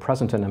correlations that are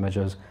present in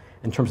images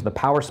in terms of the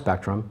power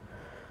spectrum.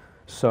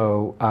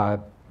 So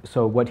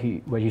what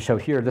he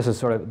showed here, this is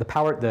sort of the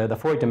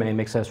Fourier domain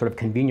makes a sort of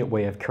convenient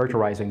way of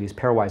characterizing these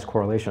pairwise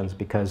correlations,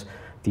 because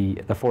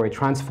the Fourier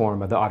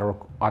transform of the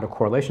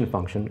autocorrelation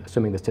function,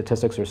 assuming the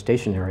statistics are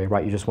stationary,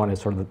 right? You just wanted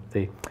sort of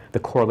the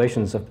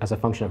correlations as a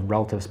function of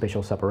relative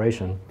spatial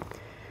separation.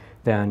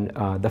 Then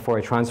the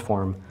Fourier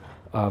transform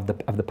of the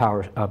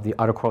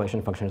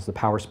autocorrelation function is the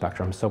power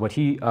spectrum. So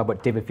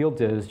what David Field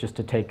did is just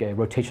to take a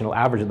rotational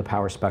average of the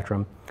power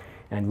spectrum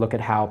and look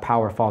at how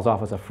power falls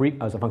off as a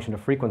function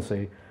of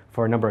frequency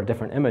for a number of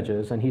different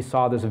images, and he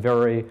saw this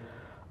very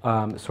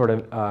sort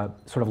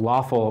of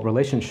lawful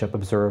relationship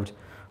observed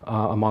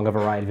among a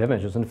variety of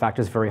images. In fact,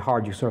 it's very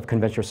hard. You sort of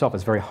convince yourself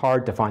it's very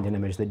hard to find an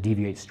image that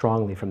deviates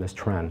strongly from this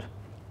trend.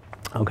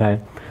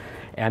 Okay,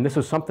 and this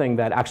was something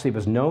that actually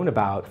was known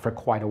about for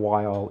quite a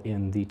while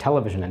in the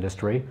television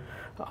industry.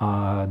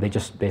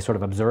 They sort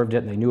of observed it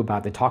and they knew about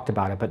it, they talked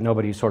about it, but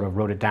nobody sort of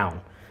wrote it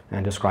down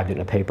and described it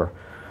in a paper.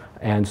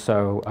 And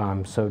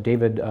so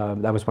David,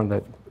 that was one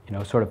of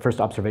the sort of first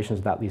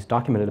observations that at least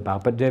documented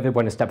about. But David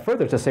went a step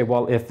further to say,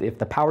 well, if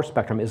the power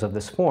spectrum is of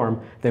this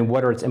form, then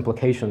what are its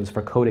implications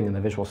for coding in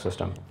the visual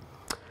system?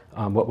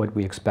 What would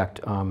we expect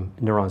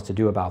neurons to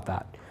do about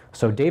that?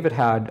 So David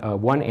had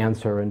one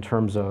answer in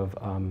terms of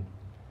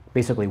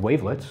basically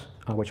wavelets,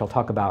 which I'll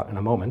talk about in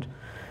a moment.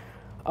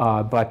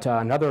 But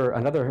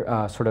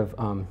another sort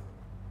of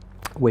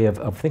way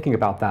of thinking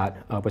about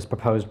that was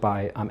proposed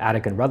by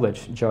Attic and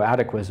Rutledge. Joe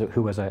Attic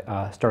who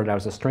started out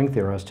as a string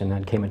theorist and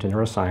then came into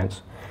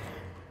neuroscience.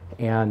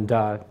 And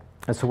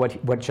so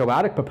what Joe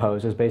Attic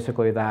proposed is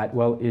basically that,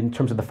 well, in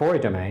terms of the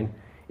Fourier domain,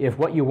 if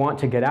what you want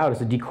to get out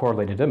is a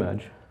decorrelated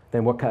image,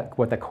 then what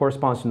that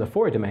corresponds to in the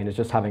Fourier domain is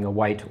just having a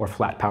white or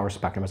flat power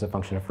spectrum as a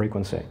function of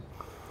frequency.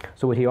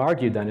 So what he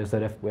argued then is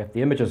that if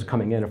the image is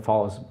coming in, it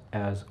follows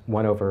as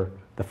 1 over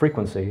the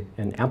frequency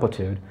in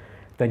amplitude,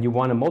 then you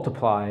want to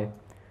multiply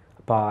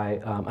by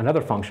another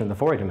function in the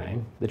Fourier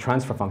domain, the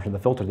transfer function, the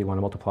filter that you want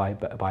to multiply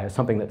by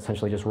something that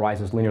essentially just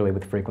rises linearly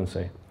with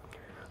frequency.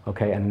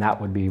 Okay, and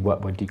that would be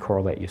what would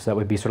decorrelate you. So that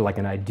would be sort of like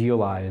an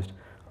idealized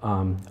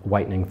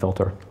whitening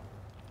filter.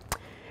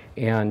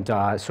 And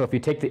so if you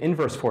take the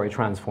inverse Fourier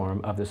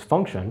transform of this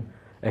function,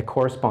 it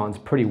corresponds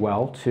pretty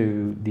well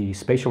to the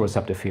spatial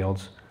receptive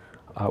fields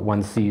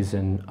one sees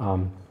in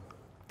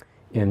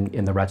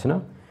the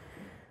retina.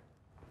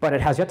 But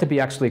it has yet to be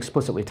actually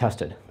explicitly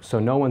tested. So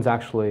no one's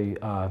actually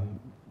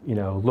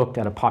looked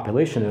at a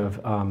population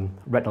of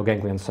retinal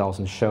ganglion cells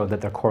and showed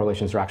that their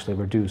correlations are actually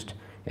reduced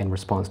in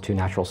response to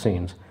natural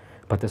scenes.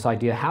 But this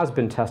idea has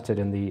been tested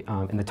in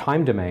the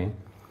time domain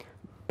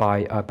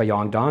by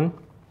Yang Dan.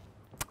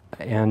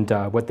 And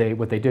what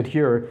they did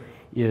here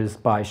is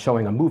by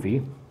showing a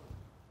movie,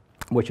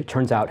 which it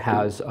turns out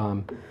has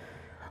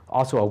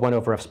also a 1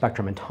 over f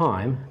spectrum in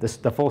time.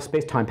 The full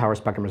space-time power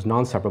spectrum is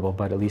non-separable,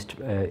 but at least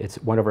it's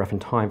 1 over f in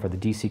time for the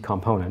DC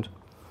component.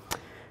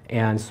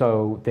 And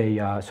so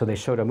they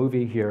showed a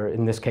movie here.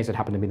 In this case, it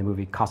happened to be the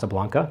movie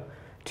Casablanca,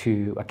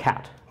 to a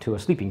cat, to a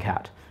sleeping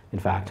cat, in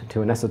fact,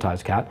 to an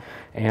anesthetized cat.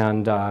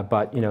 And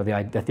but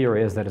the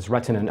theory is that its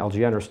retina and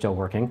LGN are still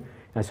working,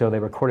 and so they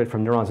recorded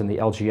from neurons in the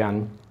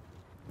LGN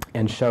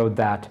and showed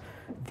that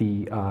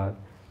the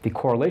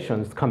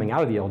correlations coming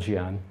out of the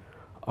LGN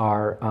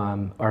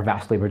are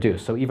vastly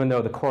reduced. So even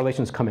though the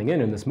correlations coming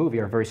in this movie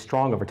are very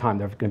strong over time,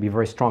 they're going to be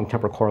very strong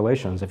temporal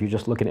correlations. If you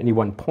just look at any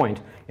one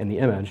point in the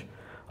image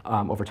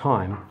over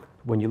time,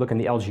 when you look in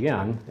the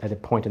LGN, at a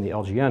point in the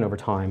LGN over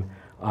time,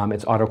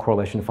 its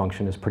autocorrelation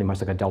function is pretty much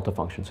like a delta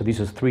function. So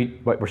these are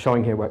what we're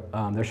showing here, what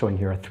they're showing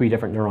here are 3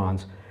 different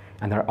neurons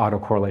and their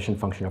autocorrelation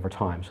function over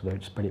time. So they're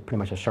just pretty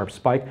much a sharp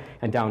spike.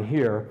 And down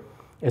here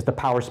is the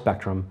power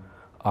spectrum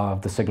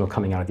of the signal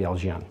coming out of the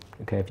LGN.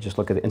 Okay, if you just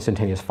look at the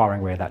instantaneous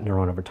firing rate of that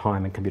neuron over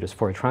time and compute its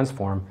Fourier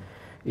transform,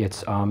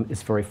 it's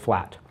very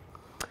flat.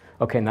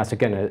 Okay, and that's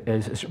again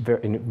is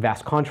in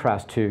vast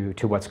contrast to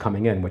what's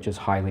coming in, which is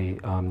highly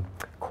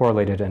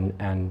correlated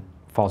and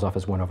falls off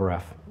as 1 over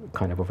f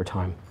kind of over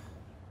time.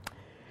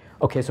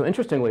 Okay, so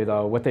interestingly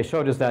though, what they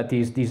showed is that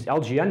these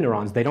LGN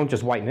neurons, they don't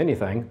just whiten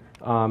anything,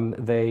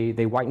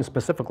 they whiten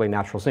specifically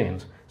natural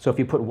scenes. So if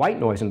you put white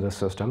noise into the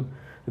system,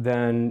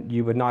 then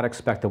you would not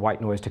expect the white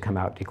noise to come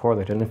out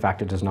decorrelated, and in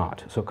fact it does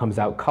not. So it comes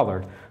out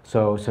colored.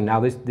 So now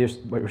this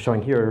what we're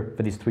showing here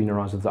for these 3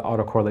 neurons is the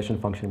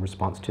autocorrelation function in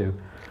response to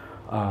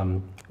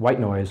white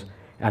noise,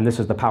 and this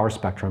is the power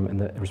spectrum in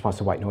the response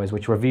to white noise,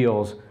 which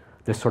reveals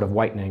this sort of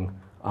whitening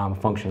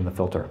function of the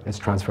filter, its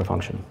transfer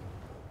function.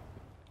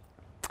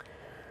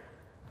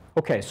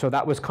 Okay, so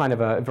that was kind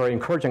of very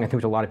encouraging, I think,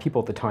 to a lot of people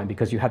at the time,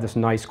 because you had this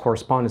nice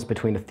correspondence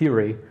between a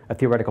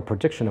theoretical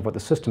prediction of what the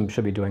system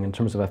should be doing in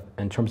terms of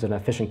an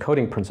efficient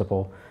coding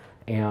principle,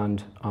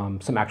 and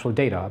some actual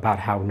data about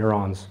how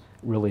neurons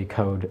really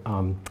code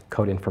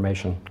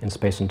information in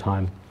space and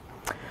time.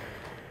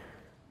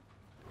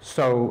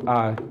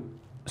 So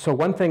So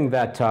one thing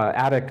that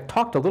Attic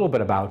talked a little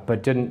bit about,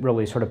 but didn't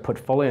really sort of put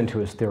fully into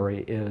his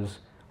theory, is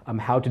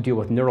how to deal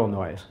with neural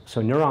noise.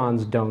 So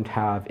neurons don't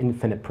have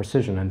infinite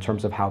precision in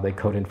terms of how they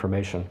code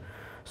information.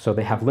 So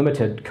they have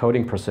limited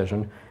coding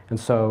precision. And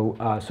so,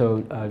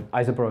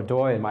 Isabro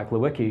Doi and Mike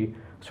Lewicki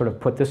sort of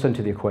put this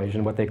into the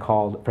equation, what they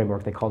called,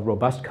 framework they called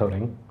robust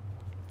coding.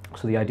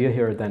 So the idea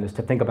here then is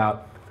to think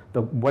about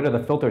what are the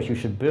filters you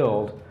should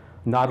build,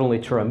 not only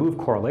to remove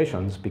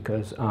correlations,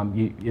 because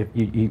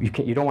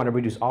you don't want to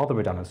reduce all the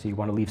redundancy, you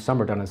want to leave some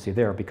redundancy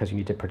there because you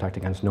need to protect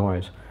against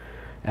noise.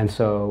 And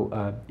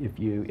so if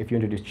you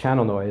introduce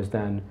channel noise,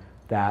 then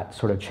that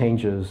sort of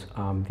changes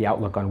the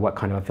outlook on what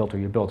kind of a filter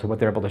you build. So what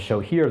they're able to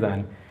show here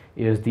then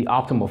is the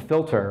optimal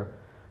filter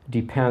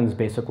depends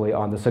basically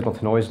on the signal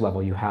to noise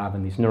level you have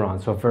in these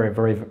neurons. So a very,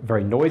 very,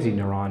 very noisy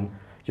neuron,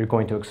 you're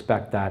going to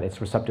expect that its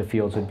receptive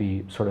fields would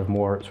be sort of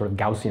more sort of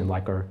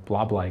Gaussian-like or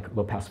blob-like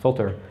low-pass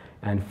filter.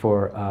 And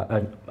for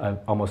an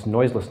almost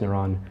noiseless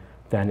neuron,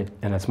 then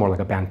it's more like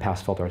a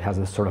bandpass filter. It has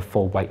this sort of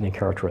full whitening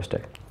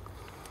characteristic.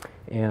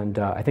 And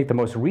I think the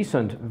most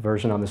recent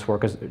version on this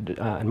work is,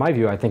 in my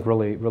view, I think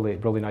really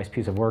nice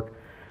piece of work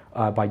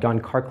by Don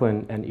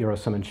Karklin and Eero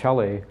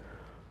Simoncelli,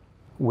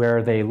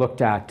 where they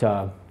looked at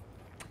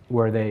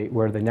where they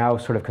now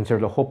sort of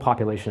considered a whole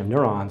population of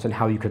neurons and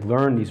how you could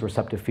learn these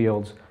receptive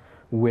fields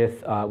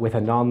with a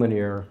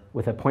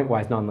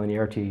pointwise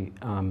nonlinearity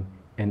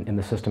in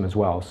the system as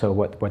well. So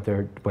what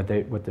their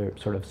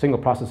sort of signal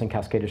processing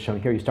cascade is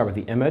shown here. You start with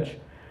the image.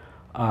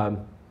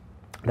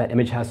 That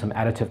image has some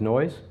additive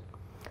noise.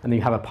 And then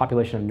you have a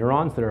population of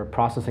neurons that are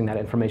processing that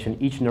information.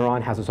 Each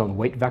neuron has its own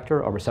weight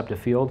vector, or receptive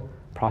field,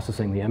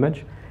 processing the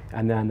image.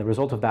 And then the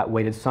result of that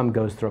weighted sum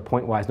goes through a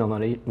pointwise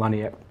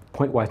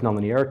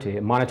nonlinearity,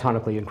 a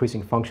monotonically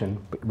increasing function,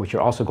 which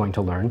you're also going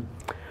to learn.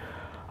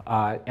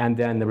 And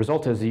then the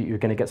result is you're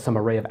going to get some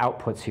array of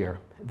outputs here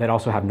that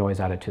also have noise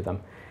added to them.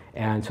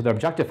 And so the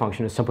objective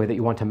function is simply that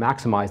you want to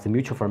maximize the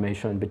mutual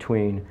formation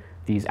between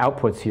these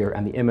outputs here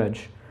and the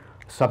image,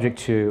 subject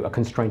to a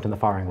constraint on the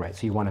firing rate.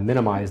 So you want to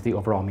minimize the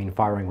overall mean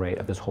firing rate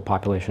of this whole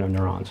population of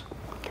neurons.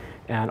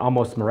 And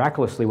almost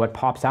miraculously, what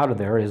pops out of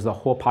there is the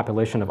whole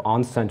population of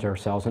on-center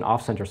cells and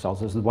off-center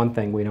cells. This is the one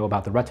thing we know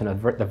about the retina.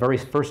 The very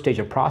first stage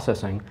of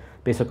processing,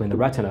 basically in the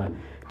retina,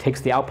 takes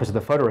the outputs of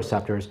the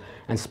photoreceptors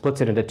and splits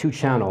it into two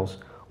channels,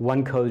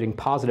 one coding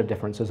positive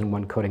differences and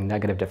one coding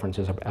negative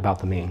differences about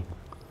the mean.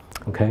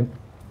 Okay?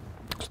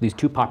 So these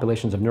two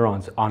populations of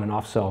neurons, on and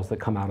off cells, that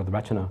come out of the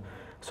retina.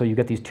 So you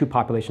get these two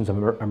populations of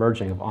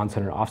emerging of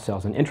on-center and off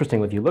cells. And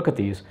interestingly, if you look at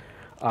these,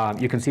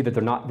 you can see that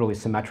they're not really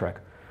symmetric.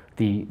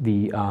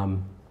 The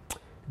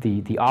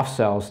off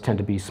cells tend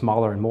to be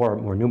smaller and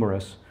more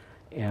numerous,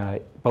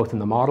 both in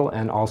the model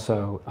and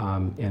also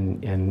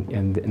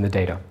in the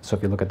data. So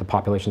if you look at the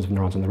populations of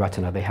neurons in the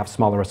retina, they have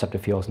smaller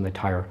receptive fields and they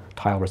tile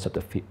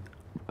receptive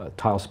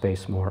tile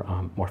space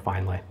more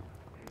finely.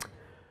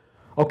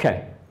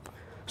 Okay,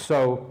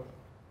 so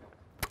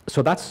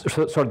that's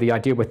sort of the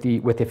idea with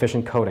the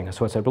efficient coding.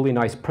 So it's a really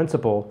nice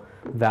principle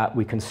that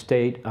we can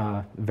state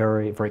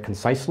very, very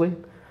concisely.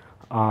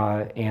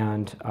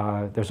 And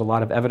there's a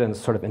lot of evidence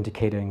sort of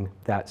indicating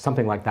that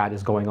something like that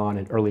is going on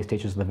in early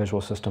stages of the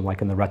visual system,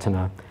 like in the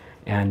retina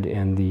and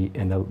in the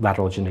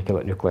lateral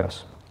geniculate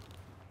nucleus.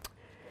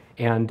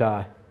 And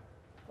oh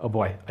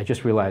boy, I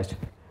just realized.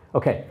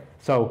 Okay,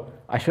 so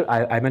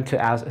I meant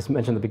to ask, as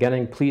mentioned in the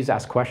beginning, please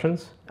ask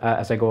questions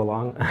as I go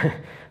along.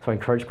 So I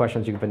encourage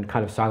questions. You've been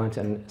kind of silent,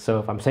 and so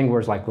if I'm saying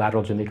words like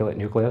lateral geniculate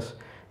nucleus,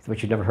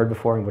 which you've never heard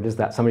before, and what is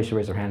that? Somebody should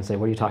raise their hand and say,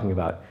 what are you talking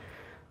about?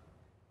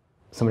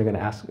 Somebody going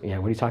to ask, yeah,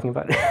 what are you talking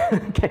about?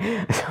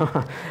 Okay,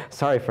 so,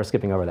 sorry for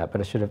skipping over that,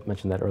 but I should have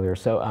mentioned that earlier.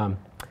 So,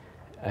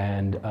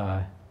 and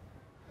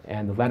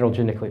the lateral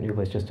geniculate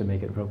nucleus, just to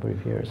make it real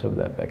brief here. So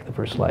back to the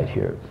first slide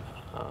here.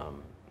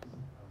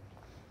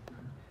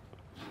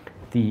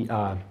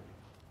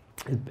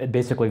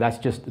 Basically, that's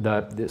just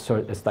so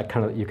it's like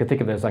kind of, you could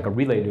think of it as like a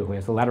relay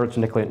nucleus. The lateral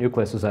geniculate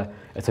nucleus is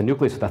it's a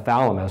nucleus of the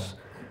thalamus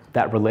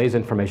that relays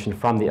information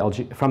from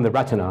the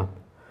retina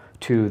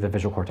to the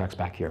visual cortex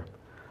back here.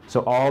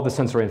 So all the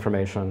sensory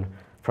information,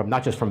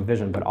 not just from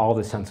vision, but all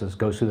the senses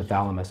goes through the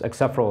thalamus,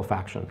 except for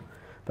olfaction.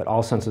 But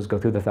all senses go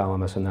through the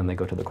thalamus, and then they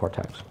go to the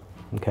cortex.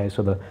 Okay,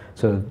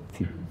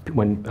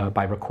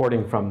 by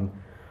recording from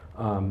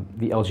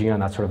the LGN,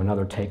 that's sort of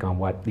another take on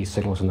what these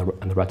signals in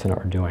the retina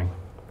are doing,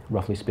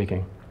 roughly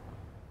speaking.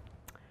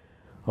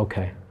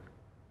 Okay.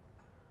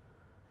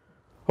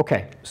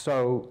 Okay,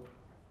 so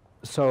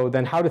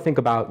then how to think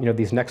about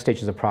these next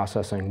stages of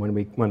processing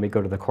when we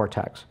go to the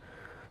cortex.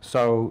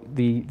 So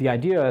the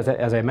idea,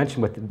 as I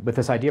mentioned, with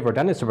this idea of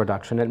redundancy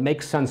reduction, it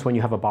makes sense when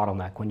you have a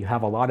bottleneck, when you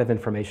have a lot of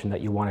information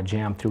that you want to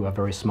jam through a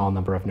very small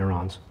number of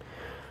neurons.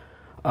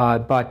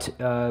 But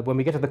when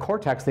we get to the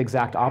cortex, the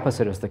exact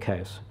opposite is the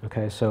case.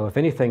 Okay, so if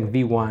anything,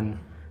 V1,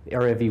 the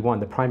area V1,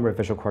 the primary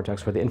visual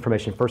cortex, where the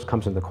information first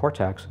comes in the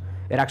cortex,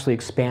 it actually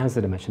expands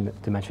the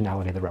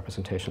dimensionality of the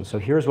representation. So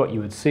here's what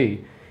you would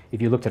see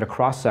if you looked at a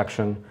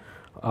cross-section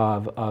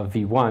of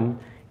V1.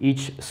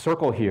 Each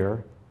circle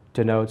here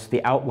denotes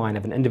the outline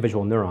of an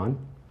individual neuron.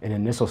 in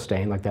an initial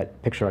stain, like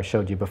that picture I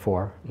showed you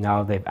before.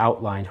 Now they've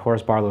outlined,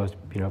 Horace Barlow has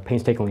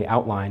painstakingly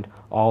outlined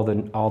all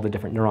the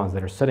different neurons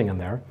that are sitting in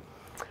there.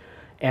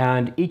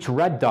 And each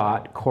red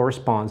dot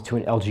corresponds to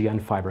an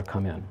LGN fiber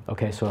come in.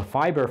 Okay, so a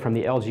fiber from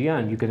the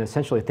LGN you can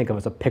essentially think of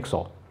as a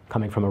pixel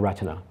coming from a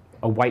retina,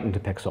 a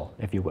whitened pixel,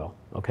 if you will.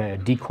 Okay, a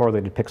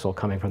decorrelated pixel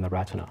coming from the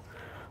retina.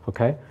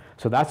 Okay,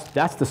 so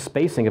that's the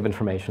spacing of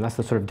information. That's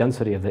the sort of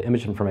density of the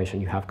image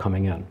information you have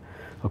coming in.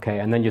 Okay,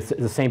 and then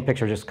the same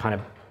picture just kind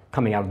of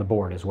coming out of the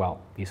board as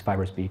well. These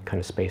fibers be kind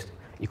of spaced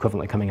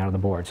equivalently coming out of the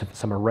board. So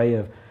some array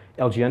of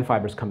LGN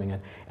fibers coming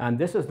in. And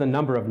this is the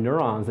number of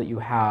neurons that you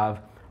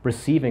have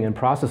receiving and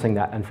processing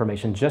that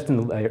information just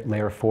in the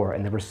layer 4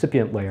 and the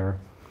recipient layer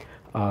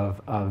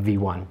of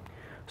V1.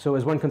 So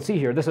as one can see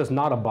here, this is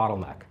not a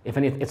bottleneck. If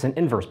any, it's an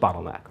inverse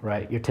bottleneck,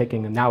 right? You're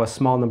taking now a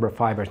small number of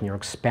fibers and you're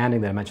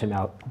expanding the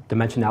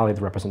dimensionality of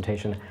the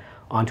representation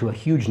onto a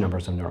huge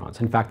numbers of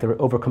neurons. In fact, the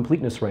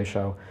over-completeness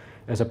ratio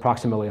is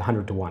approximately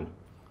 100 to 1.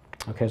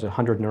 Okay, so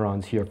 100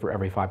 neurons here for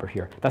every fiber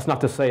here. That's not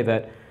to say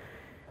that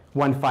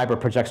one fiber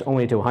projects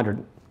only to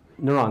 100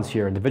 neurons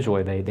here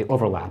individually. They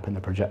overlap in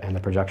the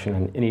projection,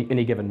 and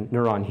any given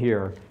neuron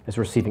here is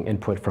receiving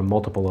input from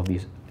multiple of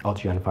these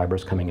LGN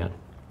fibers coming in.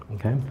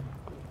 Okay.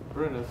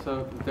 Bruno,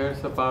 so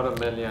there's about 1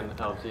 million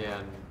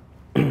LGN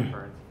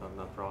currents, if I'm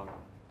not wrong.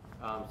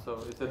 So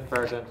is it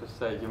fair then to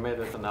say, you made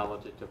this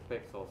analogy to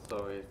pixels,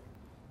 so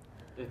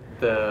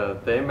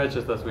the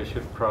images that we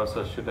should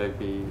process, should they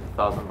be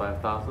 1,000 by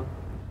 1,000?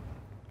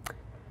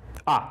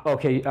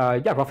 Okay.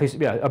 Yeah, roughly.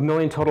 Yeah, 1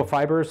 million total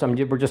fibers. I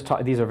mean, we're just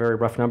these are very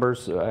rough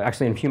numbers.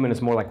 Actually, in human,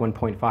 it's more like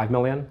 1.5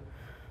 million.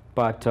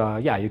 But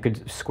yeah, you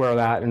could square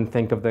that and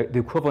think of the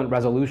equivalent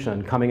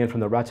resolution coming in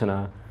from the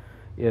retina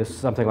is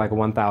something like a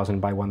 1,000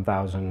 by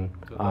 1,000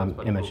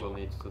 image. Google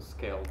needs to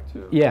scale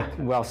to. Yeah,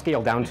 well,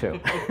 scale down to,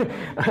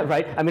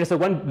 right? I mean, it's a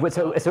 1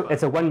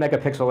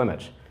 megapixel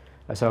image.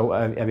 So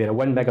I mean, a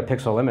 1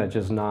 megapixel image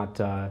is not.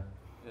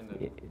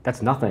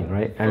 That's nothing,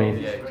 right? I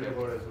mean.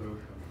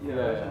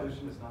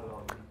 Resolution is not at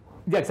all.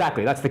 Yeah,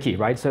 exactly. That's the key,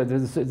 right? So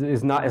this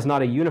is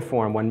not a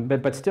uniform one,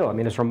 but still, I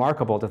mean, it's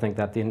remarkable to think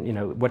that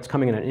what's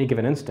coming in at any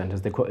given instant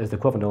is the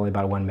equivalent to only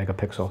about a 1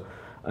 megapixel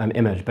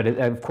image. But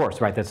of course,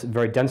 right, that's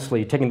very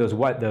densely taking those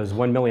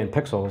 1 million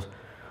pixels.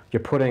 You're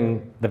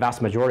putting the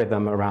vast majority of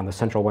them around the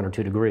central 1 or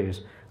 2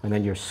 degrees, and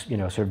then you're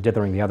sort of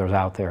dithering the others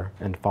out there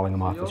and falling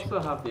them off. You also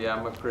have the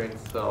amacrine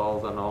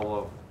cells and all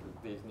of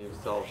these new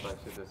cells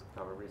actually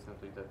discovered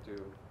recently that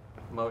do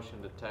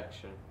motion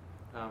detection.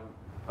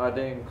 Are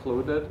they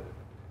included?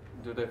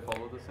 Do they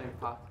follow the same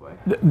pathway?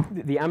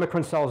 The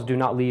amacrine cells do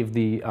not leave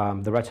the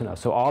retina.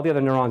 So all the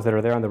other neurons that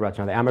are there in the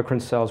retina, the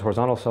amacrine cells,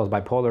 horizontal cells,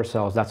 bipolar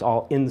cells, that's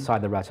all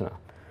inside the retina.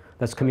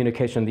 That's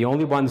communication. The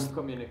only ones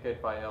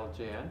communicate by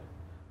LGN.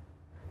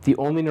 The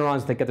only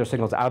neurons that get their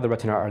signals out of the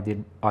retina are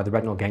the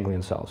retinal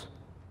ganglion cells,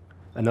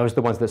 and those are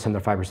the ones that send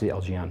their fibers to the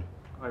LGN.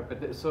 All right,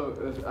 but so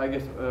I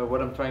guess what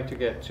I'm trying to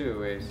get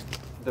to is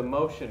the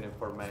motion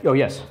information. Oh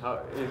yes.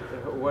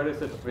 What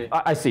is it?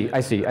 I see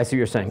what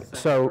you're saying.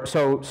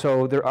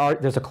 So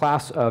there's a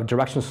class of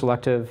direction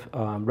selective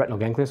retinal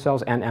ganglion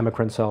cells and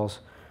amacrine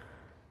cells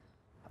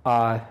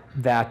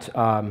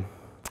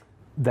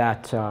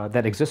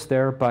that exists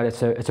there, but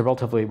it's a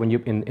relatively, when you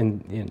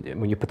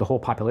put the whole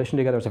population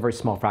together, it's a very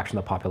small fraction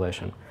of the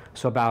population.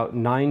 So about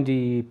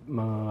 90,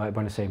 I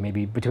want to say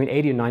maybe between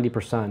 80 and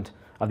 90%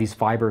 of these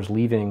fibers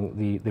leaving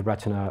the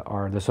retina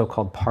are the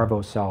so-called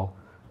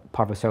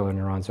parvocellular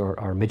neurons,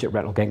 or midget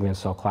retinal ganglion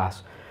cell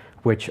class,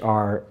 which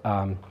are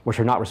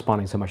not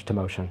responding so much to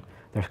motion.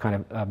 They're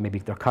kind of maybe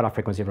their cutoff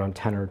frequency around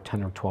 10 or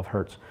 12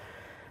 hertz.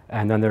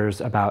 And then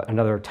there's about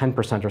another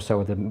 10% or so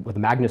with the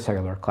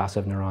magnocellular class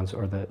of neurons,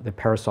 or the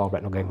parasol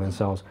retinal ganglion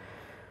cells.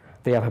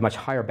 They have a much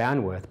higher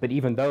bandwidth, but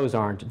even those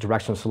aren't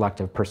direction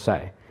selective per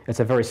se. It's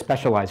a very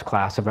specialized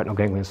class of retinal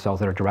ganglion cells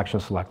that are direction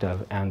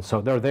selective, and so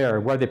they're there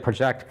where they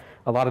project.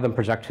 A lot of them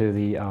project to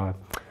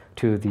the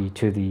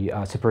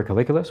superior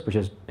colliculus, which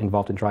is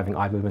involved in driving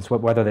eye movements.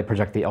 Whether they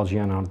project the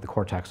LGN onto the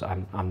cortex,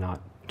 I'm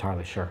not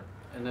entirely sure.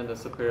 And then the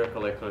superior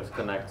colliculus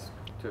connects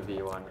to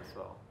V1 as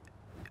well.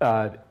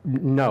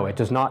 No, it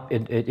does not.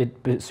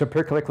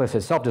 Superior colliculus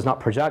itself does not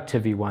project to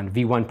V1.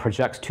 V1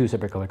 projects to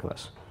superior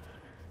colliculus.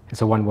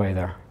 It's a one-way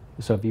there.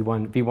 So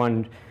V1,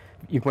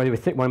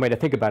 one way to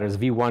think about it is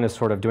V1 is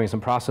sort of doing some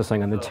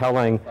processing and then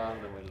telling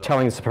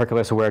the superior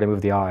colliculus where to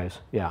move the eyes.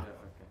 Yeah, okay.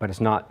 But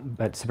it's not.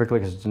 But superior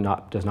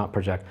colliculus does not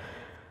project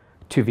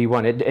to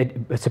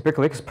V1.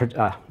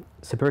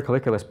 Superior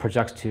colliculus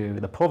projects to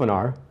the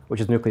pulvinar,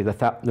 which is nucleus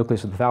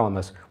of the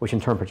thalamus, which in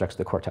turn projects to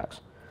the cortex.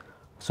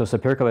 So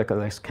superior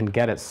colliculus can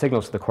get its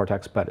signals to the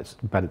cortex, but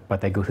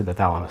they go through the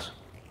thalamus.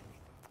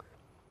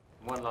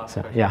 One last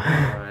question.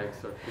 Yeah.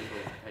 So people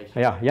are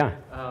patient. Yeah.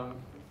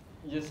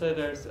 You said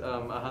there's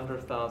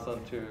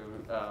 100,000 to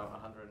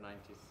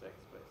 196,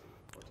 basically,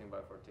 14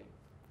 by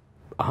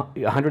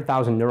 14.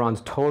 100,000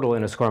 neurons total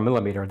in a square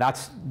millimeter.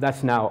 That's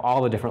now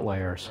all the different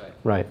layers.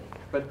 Right.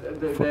 But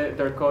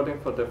they're coding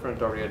for different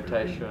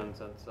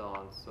orientations and so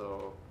on.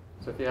 So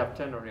if you have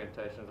 10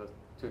 orientations, that's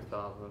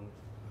 2,000.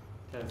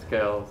 10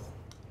 scales.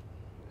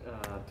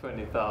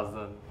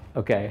 20,000.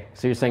 Okay,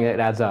 so you're saying it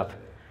adds up.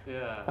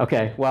 Yeah.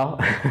 Okay, well,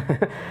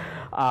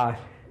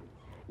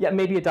 yeah,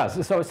 maybe it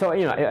does. So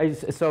you know,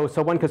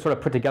 so one could sort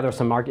of put together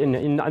some not,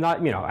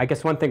 you know, I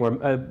guess one thing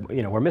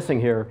we're missing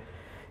here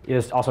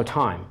is also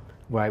time,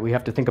 right? We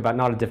have to think about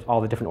not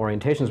all the different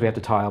orientations we have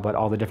to tile, but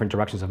all the different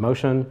directions of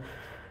motion,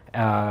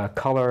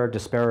 color,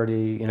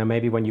 disparity. You know,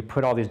 maybe when you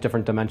put all these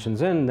different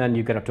dimensions in, then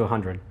you get up to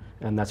 100,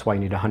 and that's why you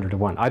need 100 to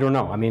 1. I don't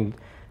know. I mean,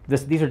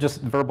 these are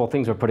just verbal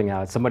things we're putting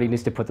out. Somebody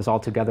needs to put this all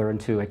together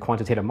into a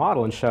quantitative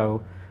model and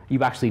show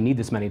you actually need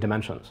this many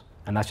dimensions,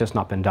 and that's just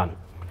not been done.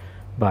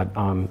 But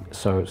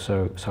so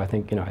I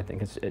think, you know, I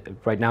think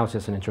right now it's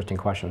just an interesting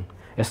question.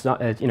 It's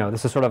not, you know,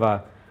 this is sort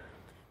of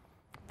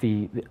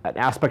an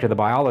aspect of the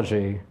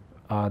biology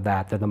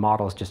that the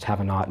models just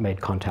have not made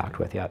contact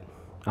with yet.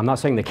 I'm not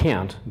saying they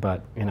can't,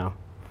 but you know,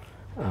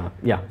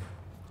 yeah.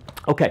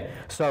 Okay,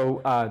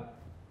 so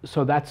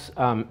that's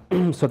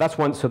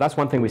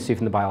one thing we see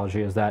from the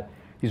biology, is that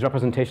these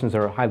representations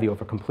are highly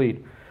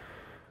overcomplete.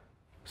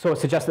 So it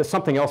suggests that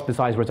something else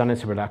besides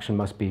redundancy reduction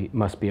must be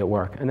at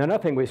work. And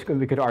another thing we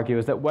could argue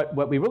is that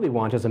what we really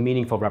want is a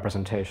meaningful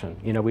representation.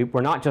 You know, we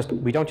don't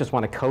just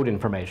want to code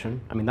information.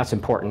 I mean, that's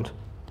important.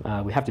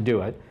 We have to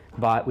do it,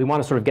 but we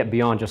want to sort of get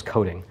beyond just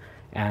coding,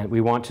 and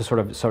we want to sort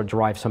of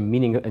derive some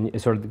meaning,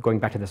 and sort of going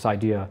back to this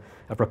idea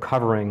of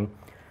recovering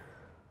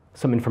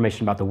some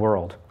information about the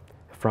world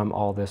from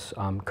all this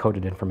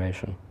coded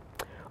information.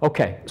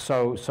 Okay,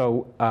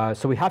 so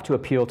we have to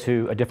appeal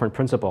to a different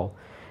principle.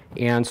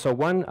 And so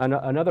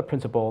another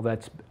principle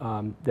that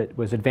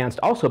was advanced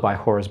also by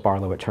Horace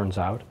Barlow, it turns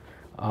out,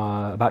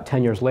 about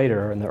 10 years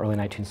later in the early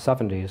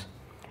 1970s,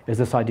 is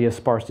this idea of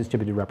sparse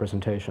distributed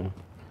representation.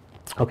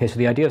 Okay, so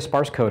the idea of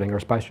sparse coding,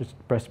 or sparse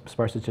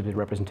distributed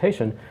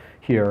representation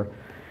here,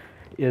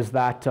 is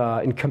that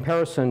in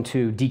comparison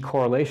to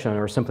decorrelation,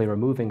 or simply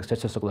removing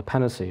statistical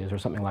dependencies or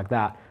something like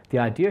that, the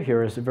idea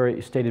here is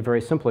stated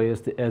very simply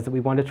is that we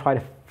want to try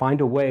to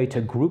find a way to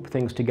group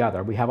things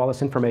together. We have all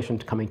this information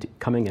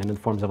coming in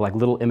forms of like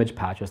little image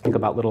patches. Think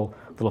about little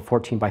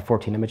 14 by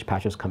 14 image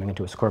patches coming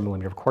into a square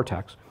millimeter of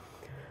cortex.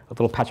 A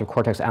little patch of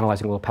cortex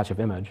analyzing a little patch of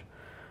image.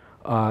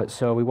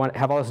 So we want to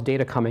have all this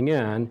data coming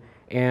in,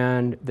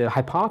 and the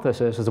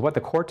hypothesis is that what the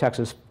cortex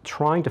is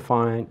trying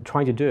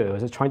to do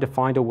is it's trying to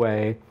find a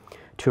way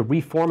to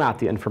reformat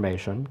the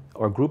information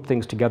or group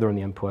things together in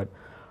the input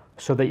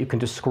so that you can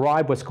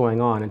describe what's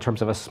going on in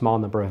terms of a small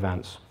number of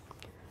events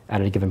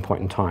at a given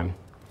point in time.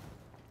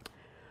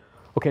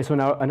 Okay, so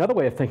now another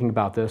way of thinking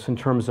about this in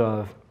terms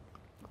of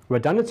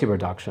redundancy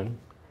reduction,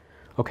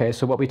 okay,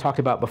 so what we talked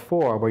about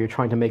before, where you're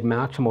trying to make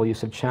maximal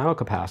use of channel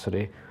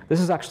capacity, this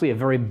is actually a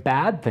very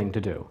bad thing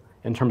to do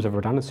in terms of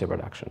redundancy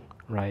reduction,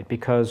 right?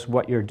 Because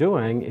what you're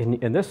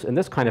doing in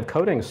this kind of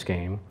coding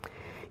scheme,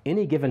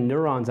 any given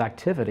neuron's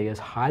activity is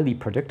highly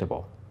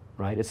predictable,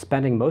 right? It's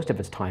spending most of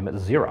its time at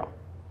 0,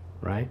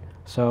 right?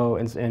 So,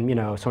 you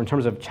know, so in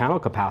terms of channel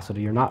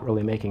capacity, you're not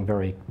really making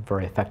very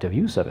effective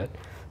use of it.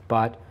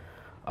 But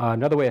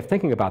another way of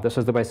thinking about this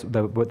is the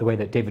way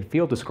that David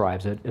Field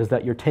describes it, is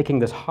that you're taking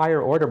this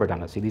higher order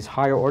redundancy, these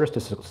higher order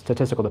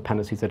statistical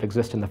dependencies that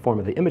exist in the form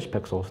of the image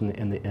pixels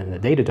in the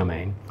data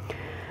domain,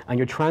 and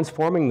you're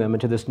transforming them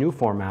into this new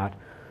format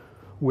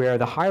where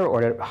the higher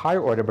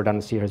order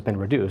redundancy has been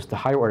reduced, the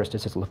higher order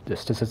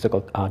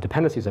statistical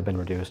dependencies have been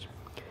reduced,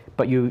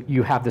 but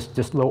you have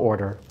this low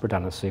order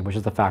redundancy, which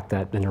is the fact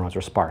that the neurons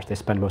are sparse. They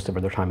spend most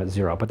of their time at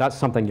 0. But that's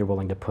something you're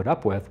willing to put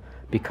up with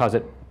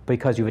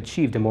because you've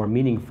achieved a more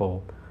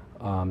meaningful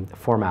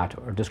format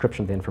or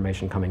description of the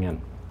information coming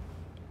in.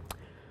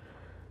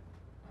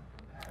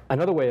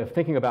 Another way of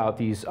thinking about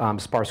these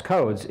sparse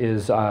codes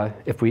is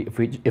if we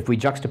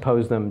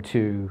juxtapose them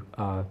to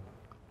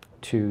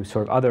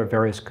sort of other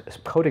various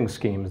coding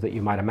schemes that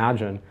you might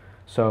imagine.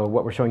 So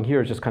what we're showing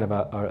here is just kind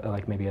of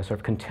like maybe a sort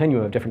of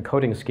continuum of different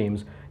coding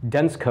schemes.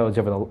 Dense codes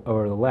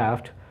over the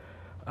left,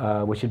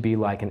 which would be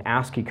like an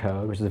ASCII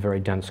code, which is a very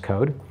dense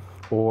code,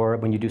 or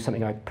when you do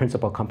something like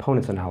principal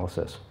components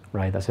analysis,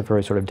 right? That's a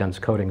very sort of dense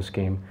coding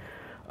scheme,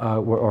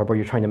 where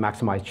you're trying to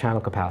maximize channel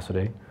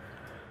capacity.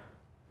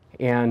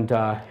 And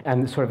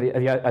sort of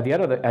at the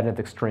other end of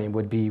the extreme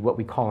would be what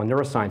we call in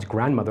neuroscience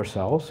grandmother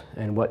cells,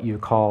 and what you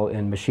call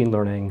in machine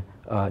learning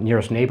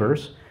nearest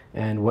neighbors,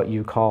 and what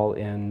you call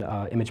in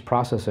image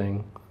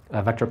processing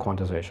vector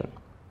quantization.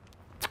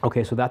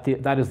 Okay, so that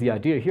is the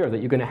idea here, that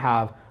you're going to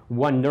have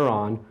one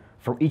neuron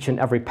for each and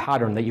every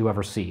pattern that you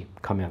ever see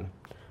come in,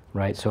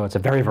 right? So it's a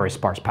very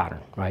sparse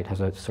pattern, right? It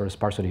has a sort of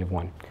sparsity of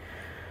 1.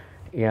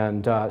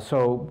 And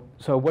so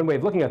one way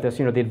of looking at this,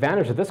 you know, the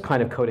advantage of this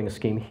kind of coding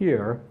scheme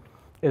here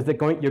is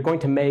that you're going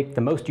to make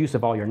the most use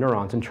of all your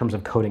neurons in terms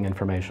of coding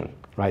information,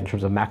 right? In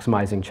terms of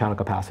maximizing channel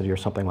capacity or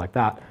something like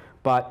that.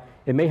 But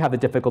it may have the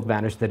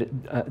disadvantage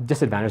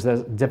that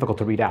it's difficult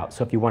to read out.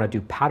 So if you want to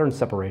do pattern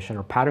separation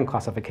or pattern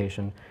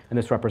classification in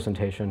this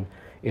representation,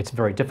 it's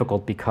very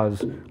difficult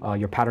because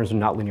your patterns are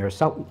not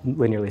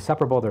linearly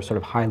separable. They're sort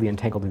of highly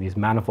entangled in these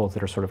manifolds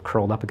that are sort of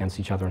curled up against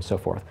each other and so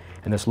forth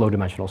in this low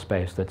dimensional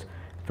space that's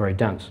very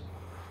dense.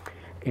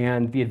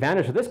 And the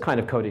advantage of this kind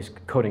of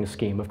coding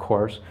scheme, of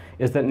course,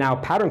 is that now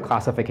pattern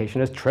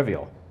classification is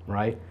trivial,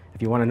 right?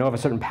 If you want to know if a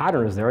certain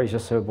pattern is there, you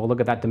just say, well, look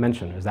at that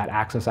dimension. Is that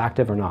axis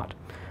active or not,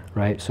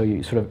 right? So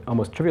you sort of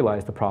almost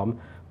trivialize the problem,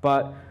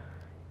 but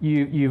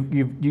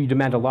you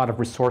demand a lot of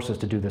resources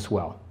to do this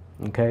well.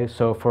 Okay,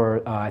 so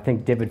for I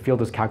think David Field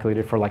has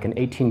calculated for like an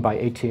 18 by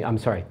 18, I'm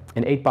sorry,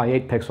 an 8 by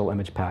 8 pixel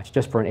image patch.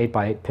 Just for an 8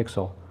 by 8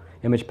 pixel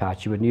image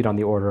patch, you would need on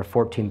the order of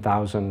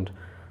 14,000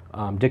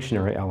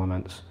 dictionary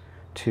elements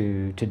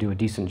to do a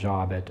decent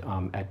job at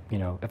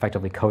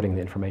effectively coding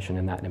the information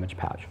in that image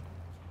patch.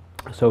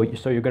 So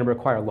you're going to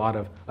require a lot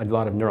of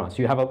neurons.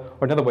 So you have or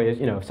another way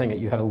is saying it,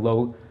 you have a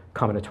low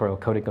combinatorial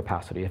coding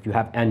capacity. If you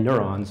have n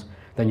neurons,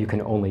 then you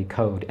can only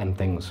code n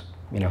things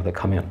that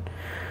come in.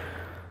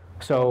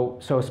 So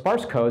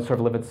sparse codes sort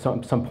of live at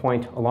some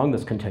point along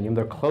this continuum.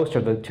 They're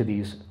closer to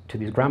these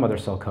grandmother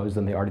cell codes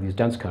than they are to these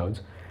dense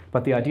codes.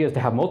 But the idea is to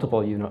have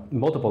multiple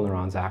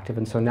neurons active,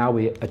 and so now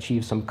we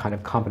achieve some kind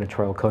of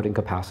combinatorial coding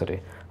capacity.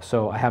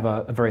 So I have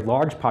a very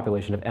large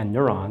population of n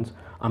neurons.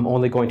 I'm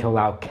only going to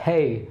allow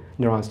k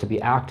neurons to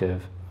be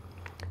active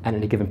at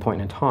any given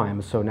point in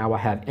time. So now I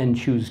have n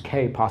choose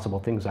k possible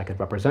things I could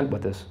represent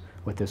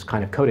with this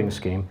kind of coding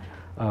scheme,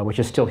 which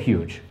is still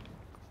huge.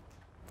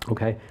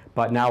 Okay,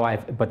 but now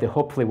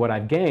hopefully what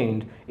I've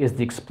gained is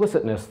the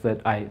explicitness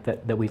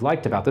that we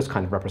liked about this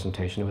kind of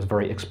representation. It was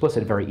very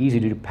explicit, very easy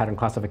to do pattern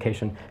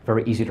classification,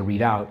 very easy to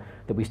read out,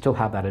 that we still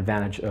have that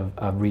advantage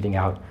of reading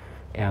out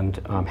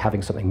and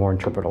having something more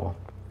interpretable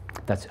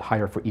that's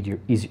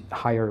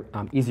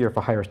easier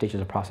for higher stages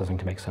of processing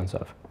to make sense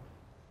of.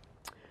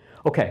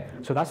 Okay,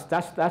 so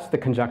that's the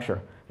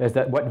conjecture, is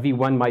that what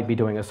V1 might be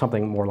doing is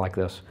something more like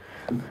this.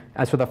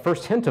 As for the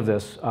first hint of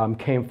this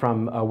came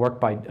from work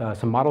by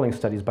some modeling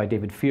studies by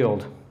David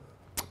Field,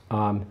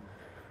 and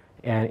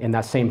in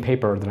that same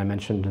paper that I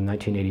mentioned in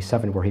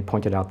 1987, where he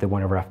pointed out the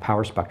 1/f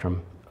power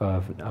spectrum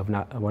of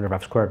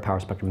 1/f squared power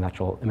spectrum of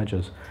natural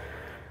images,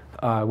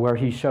 where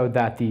he showed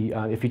that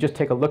if you just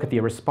take a look at the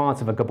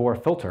response of a Gabor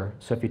filter,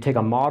 so if you take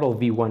a model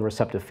V1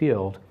 receptive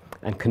field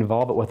and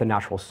convolve it with a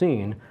natural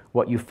scene,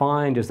 what you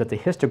find is that the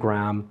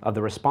histogram of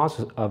the response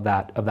of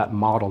that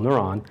model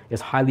neuron is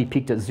highly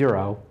peaked at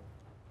 0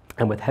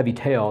 and with heavy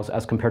tails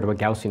as compared to a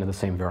Gaussian of the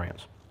same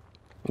variance.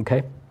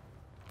 Okay,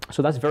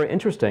 so that's very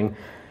interesting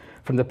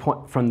from the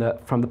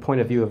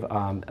point of view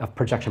of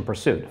projection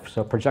pursuit.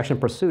 So projection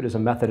pursuit is a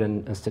method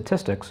in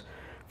statistics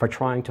for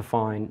trying to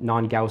find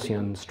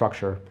non-Gaussian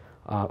structure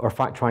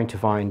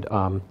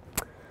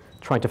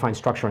trying to find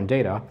structure in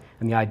data.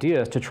 And the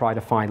idea is to try to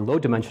find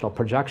low-dimensional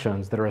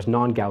projections that are as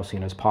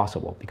non-Gaussian as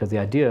possible, because the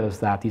idea is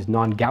that these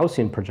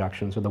non-Gaussian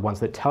projections are the ones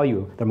that tell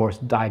you, they're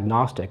most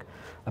diagnostic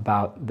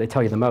they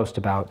tell you the most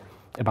about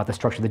the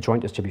structure of the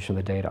joint distribution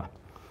of the data.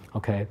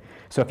 Okay,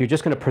 so if you're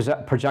just going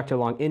to project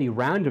along any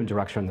random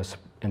direction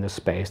in this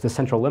space, the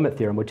central limit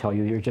theorem would tell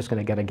you you're just going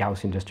to get a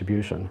Gaussian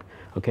distribution.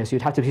 Okay, so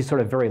you'd have to be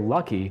sort of very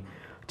lucky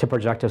to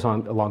project us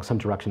along some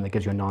direction that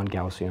gives you a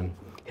non-Gaussian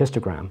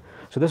histogram.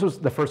 So this was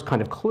the first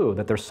kind of clue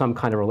that there's some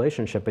kind of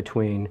relationship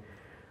between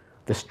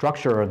the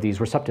structure of these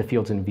receptive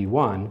fields in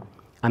V1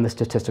 and the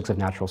statistics of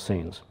natural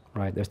scenes,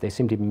 right? They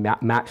seem to be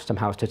matched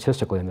somehow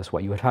statistically in this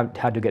way. You would have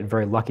had to get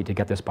very lucky to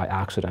get this by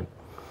accident,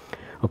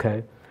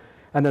 okay?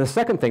 And then the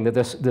second thing,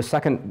 the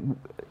second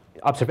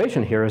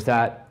observation here is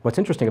that what's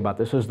interesting about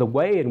this is the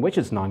way in which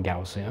it's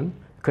non-Gaussian.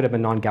 Could have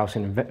been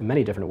non-Gaussian in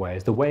many different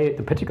ways. The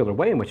particular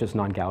way in which it's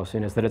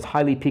non-Gaussian is that it's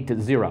highly peaked at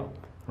 0,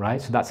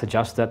 right? So that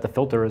suggests that the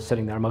filter is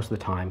sitting there most of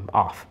the time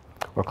off,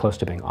 or close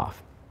to being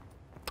off.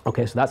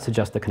 Okay, so that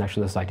suggests the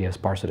connection to this idea of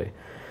sparsity.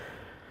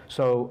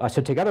 So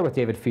together with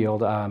David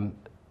Field,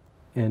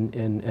 in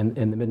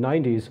the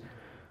mid-90s,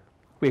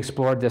 we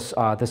explored this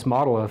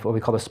model of what we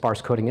call the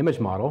sparse coding image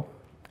model.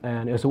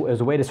 And it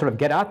was a way to sort of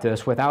get at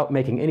this without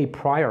making any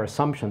prior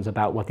assumptions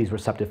about what these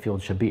receptive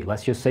fields should be.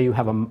 Let's just say you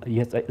have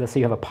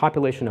a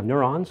population of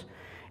neurons,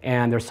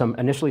 and there's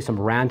initially some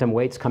random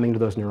weights coming to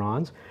those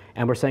neurons,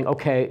 and we're saying,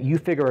 okay, you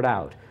figure it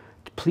out.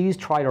 Please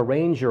try to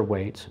arrange your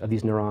weights of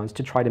these neurons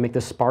to try to make the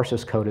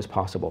sparsest code as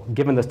possible,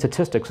 given the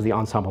statistics of the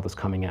ensemble that's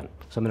coming in.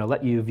 So I'm going to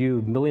let you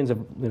view millions of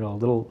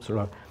little sort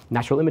of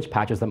natural image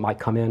patches that might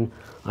come in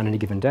on any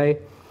given day,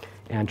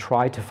 and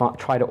try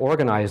to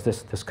organize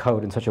this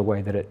code in such a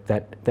way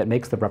that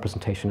makes the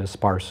representation as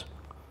sparse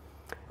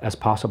as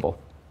possible.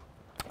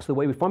 So the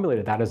way we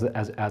formulated that is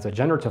as a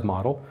generative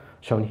model,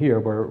 shown here,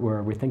 where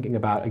we're thinking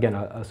about, again,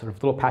 a sort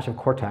of little patch of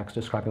cortex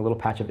describing a little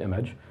patch of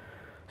image.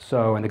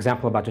 So an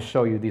example I'm about to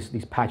show you,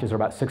 these patches are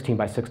about 16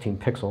 by 16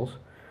 pixels.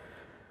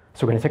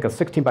 So we're going to take a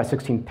 16 by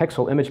 16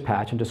 pixel image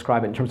patch and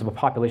describe it in terms of a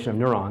population of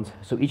neurons.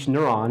 So each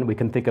neuron we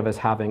can think of as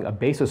having a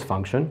basis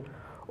function,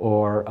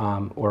 or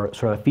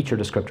sort of a feature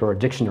descriptor or a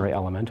dictionary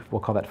element.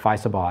 We'll call that phi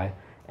sub I.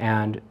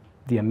 And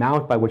the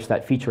amount by which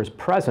that feature is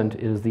present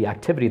is the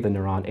activity of the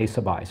neuron, a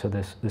sub I. So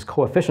this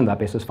coefficient of that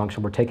basis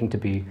function we're taking to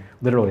be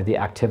literally the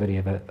activity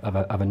of a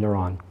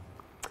neuron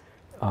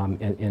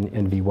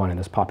in V1 in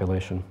this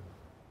population.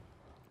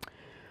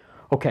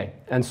 Okay,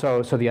 and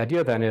so the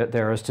idea then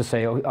there is to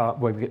say we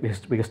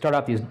can start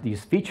out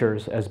these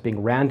features as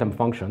being random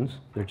functions.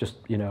 They're just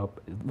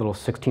little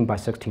 16 by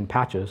 16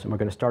 patches, and we're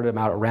going to start them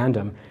out at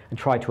random and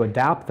try to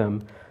adapt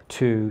them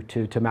to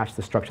match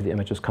the structure of the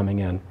images coming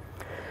in.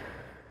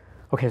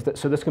 Okay,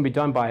 so this can be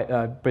done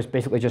by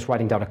basically just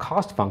writing down a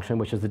cost function,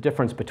 which is the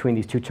difference between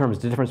these two terms,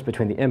 the difference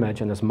between the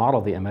image and this model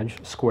of the image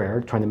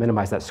squared, trying to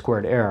minimize that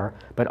squared error,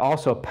 but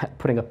also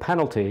putting a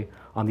penalty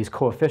on these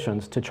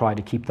coefficients to try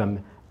to keep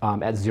them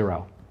at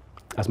 0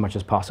 as much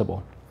as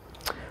possible.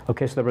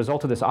 Okay, so the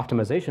result of this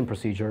optimization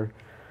procedure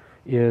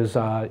is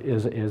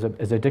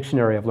a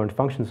dictionary of learned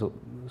functions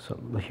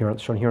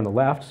shown here on the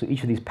left. So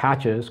each of these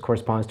patches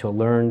corresponds to a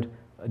learned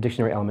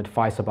dictionary element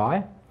phi sub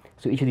I.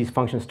 So each of these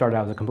functions start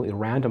out as a completely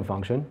random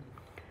function.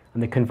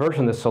 And they converge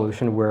in this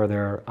solution where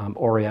they're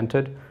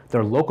oriented.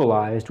 They're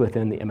localized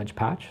within the image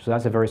patch. So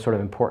that's a very sort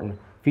of important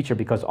feature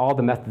because all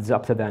the methods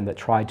up to then that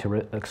try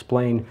to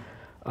explain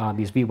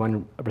these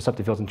V1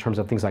 receptive fields in terms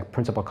of things like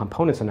principal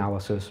components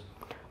analysis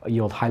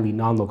yield highly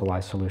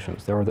non-localized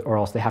solutions, or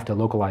else they have to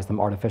localize them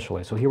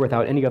artificially. So here,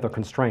 without any other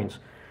constraints,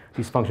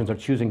 these functions are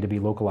choosing to be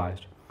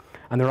localized.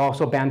 And they're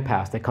also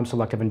bandpass. They come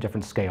selective in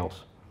different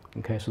scales.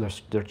 Okay, so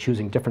they're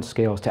choosing different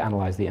scales to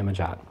analyze the image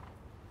at.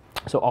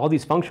 So all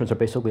these functions are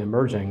basically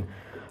emerging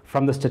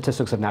from the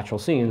statistics of natural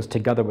scenes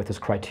together with this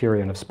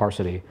criterion of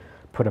sparsity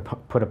put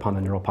upon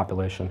the neural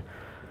population.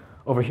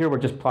 Over here, we're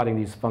just plotting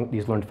these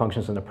learned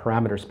functions in a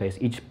parameter space.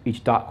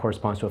 Each dot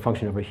corresponds to a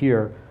function over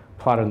here,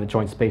 plotted in the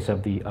joint space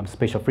of the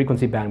spatial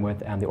frequency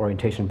bandwidth and the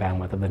orientation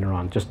bandwidth of the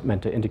neuron, just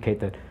meant to indicate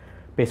that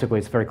basically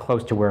it's very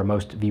close to where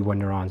most V1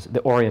 neurons, the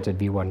oriented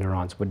V1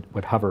 neurons,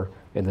 would hover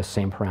in the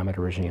same parameter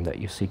regime that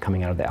you see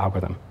coming out of the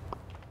algorithm.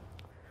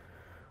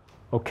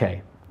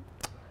 Okay,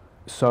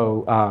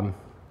 so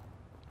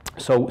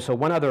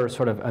one other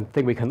sort of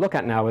thing we can look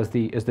at now is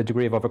the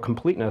degree of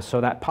overcompleteness.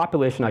 So that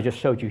population I just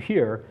showed you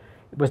here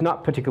was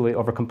not particularly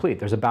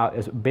overcomplete.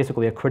 It's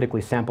basically a critically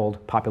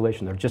sampled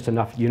population. There are just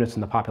enough units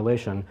in the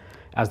population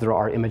as there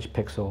are image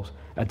pixels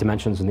at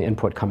dimensions in the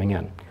input coming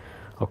in.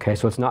 Okay,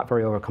 so it's not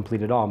very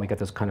overcomplete at all, and we get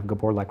this kind of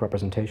Gabor-like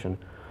representation.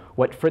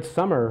 What Fritz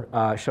Sommer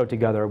showed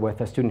together with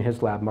a student in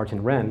his lab,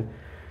 Martin Wren,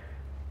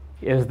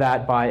 is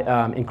that by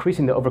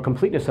increasing the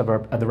overcompleteness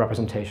of the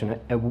representation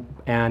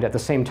and at the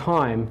same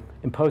time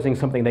imposing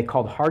something they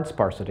called hard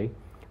sparsity.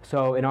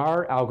 So in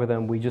our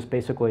algorithm, we just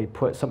basically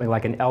put something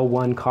like an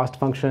L1 cost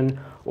function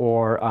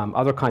or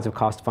other kinds of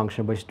cost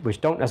function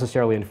which don't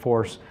necessarily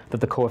enforce that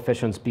the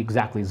coefficients be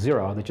exactly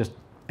 0, that just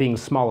being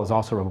small is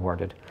also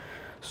rewarded.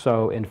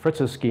 So in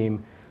Fritz's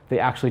scheme, they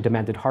actually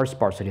demanded hard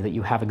sparsity, that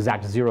you have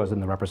exact zeros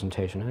in the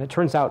representation. And it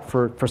turns out,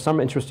 for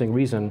some interesting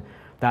reason,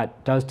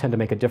 that does tend to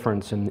make a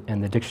difference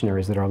in the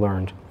dictionaries that are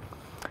learned.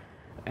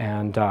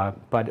 And,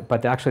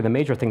 but actually the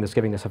major thing that's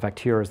giving this effect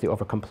here is the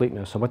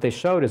overcompleteness. So what they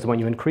showed is when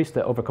you increase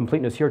the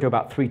overcompleteness here to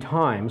about 3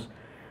 times,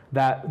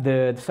 that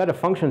the set of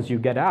functions you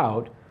get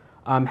out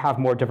have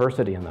more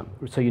diversity in them.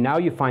 So now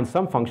you find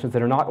some functions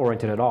that are not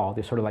oriented at all.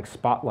 They're sort of like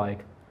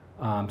spot-like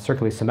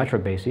circularly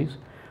symmetric bases.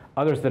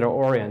 Others that are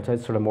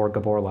oriented, sort of more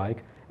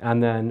Gabor-like,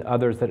 and then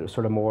others that are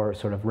sort of more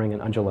sort of ring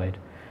and undulate.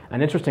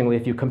 And interestingly,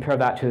 if you compare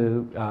that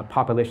to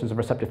populations of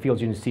receptive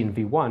fields you see in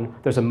V1,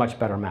 there's a much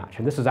better match.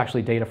 And this is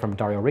actually data from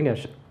Dario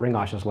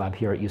Ringosh's lab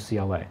here at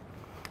UCLA.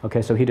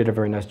 Okay, so he did a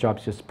very nice job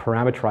just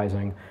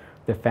parameterizing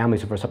the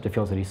families of receptive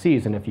fields that he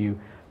sees. And if you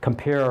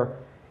compare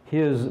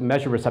his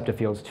measured receptive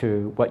fields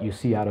to what you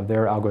see out of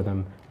their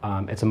algorithm,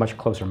 it's a much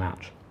closer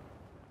match.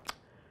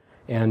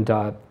 And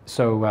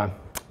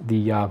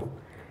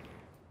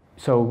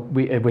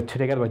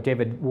together with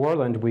David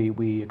Warland,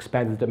 we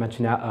expanded the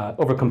dimension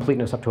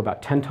overcompleteness up to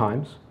about 10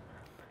 times.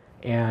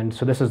 And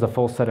so this is the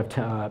full set of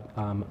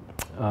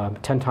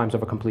 10 times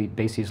overcomplete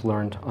bases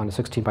learned on a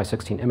 16 by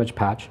 16 image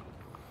patch.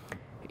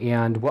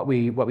 And what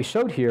we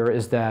showed here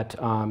is that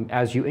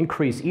as you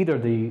increase either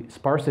the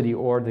sparsity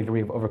or the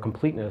degree of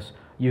overcompleteness,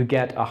 you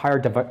get a higher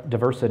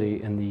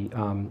diversity in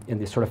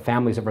the sort of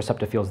families of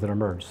receptive fields that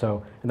emerge.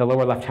 So in the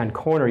lower left-hand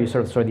corner, you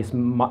sort of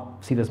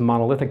see this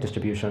monolithic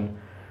distribution.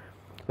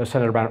 They're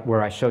centered around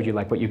where I showed you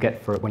like what you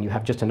get for when you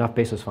have just enough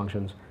basis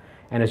functions.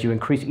 And as you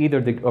increase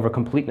either the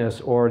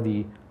overcompleteness or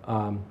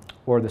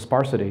the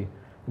sparsity,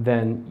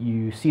 then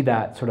you see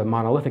that sort of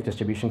monolithic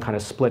distribution kind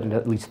of split into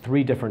at least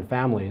 3 different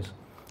families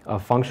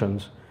of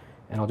functions.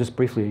 And I'll just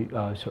briefly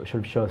sort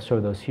of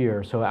show those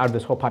here. So out of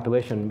this whole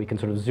population, we can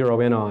sort of zero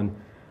in on,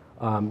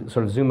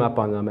 sort of zoom up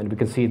on them, and we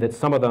can see that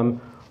some of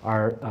them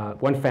are,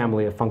 one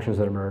family of functions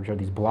that emerge are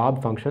these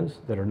blob functions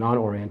that are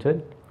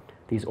non-oriented.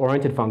 These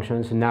oriented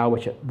functions, and now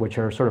which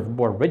are sort of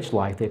more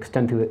ridge-like, they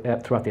extend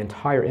throughout the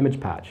entire image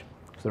patch.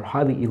 So they're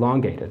highly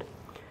elongated.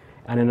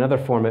 And another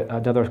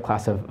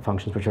class of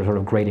functions which are sort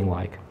of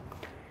grading-like.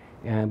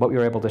 And what we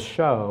were able to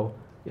show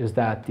is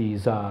that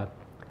these,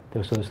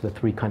 those are the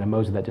 3 kind of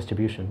modes of that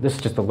distribution. This is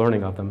just the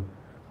learning of them,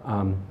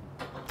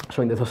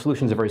 showing that the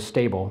solutions are very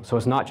stable. So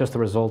it's not just the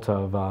result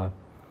of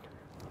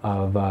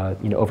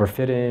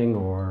overfitting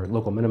or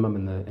local minimum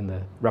in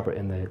the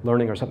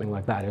learning or something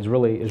like that. It's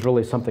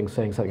really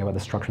saying something about the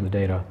structure of the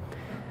data.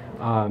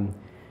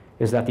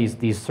 is that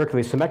these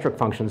circularly symmetric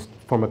functions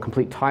form a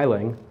complete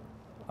tiling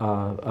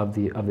of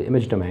the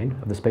image domain,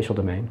 of the spatial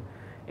domain,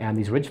 and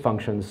these ridge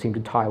functions seem to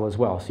tile as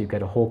well. So you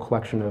get a whole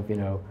collection of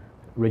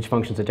ridge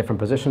functions at different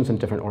positions and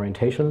different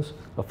orientations,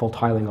 a full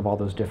tiling of all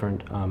those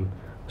different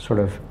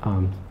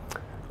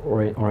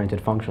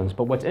oriented functions.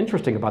 But what's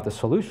interesting about the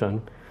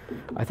solution,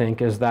 I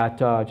think, is that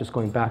just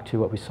going back to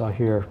what we saw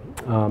here,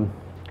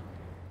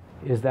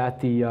 is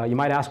that you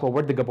might ask, well,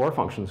 where did the Gabor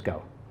functions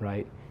go,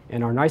 right?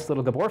 And our nice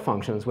little Gabor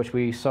functions, which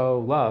we so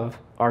love,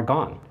 are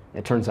gone,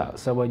 it turns out.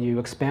 So when you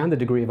expand the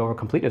degree of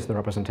overcompleteness of the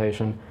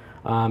representation,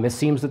 it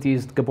seems that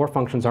these Gabor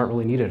functions aren't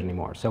really needed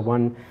anymore. So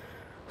one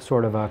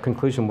sort of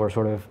conclusion we're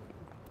sort of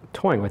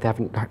toying with,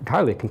 haven't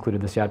entirely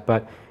concluded this yet,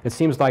 but it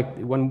seems like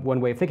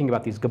one way of thinking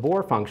about these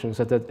Gabor functions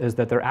is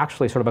that they're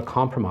actually sort of a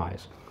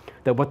compromise.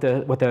 That what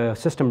the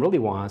system really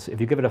wants,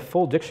 if you give it a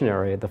full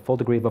dictionary, the full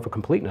degree of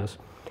overcompleteness,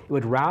 it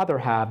would rather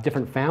have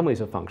different families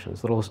of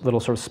functions, little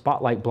sort of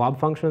spotlight blob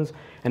functions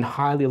and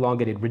highly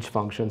elongated ridge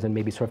functions and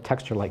maybe sort of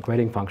texture-like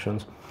grading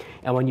functions.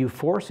 And when you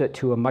force it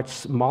to a much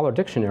smaller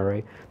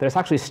dictionary, that it's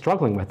actually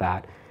struggling with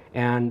that.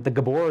 And the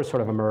Gabors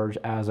sort of emerge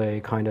as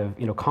a kind of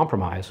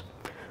compromise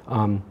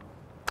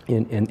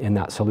in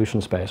that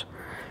solution space.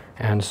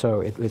 And so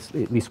it's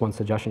at least one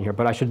suggestion here.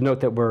 But I should note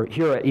that we're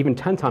here at even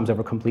 10 times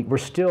overcomplete. We're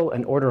still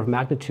an order of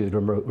magnitude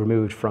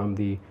removed from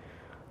the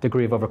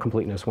degree of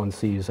overcompleteness one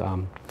sees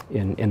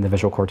in the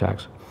visual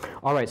cortex.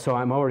 All right, so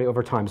I'm already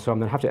over time, so I'm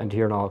going to have to end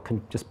here, and I'll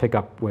just pick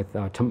up with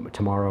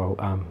tomorrow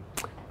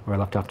where I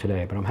left off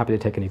today. But I'm happy to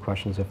take any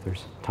questions if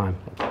there's time.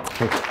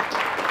 Thanks.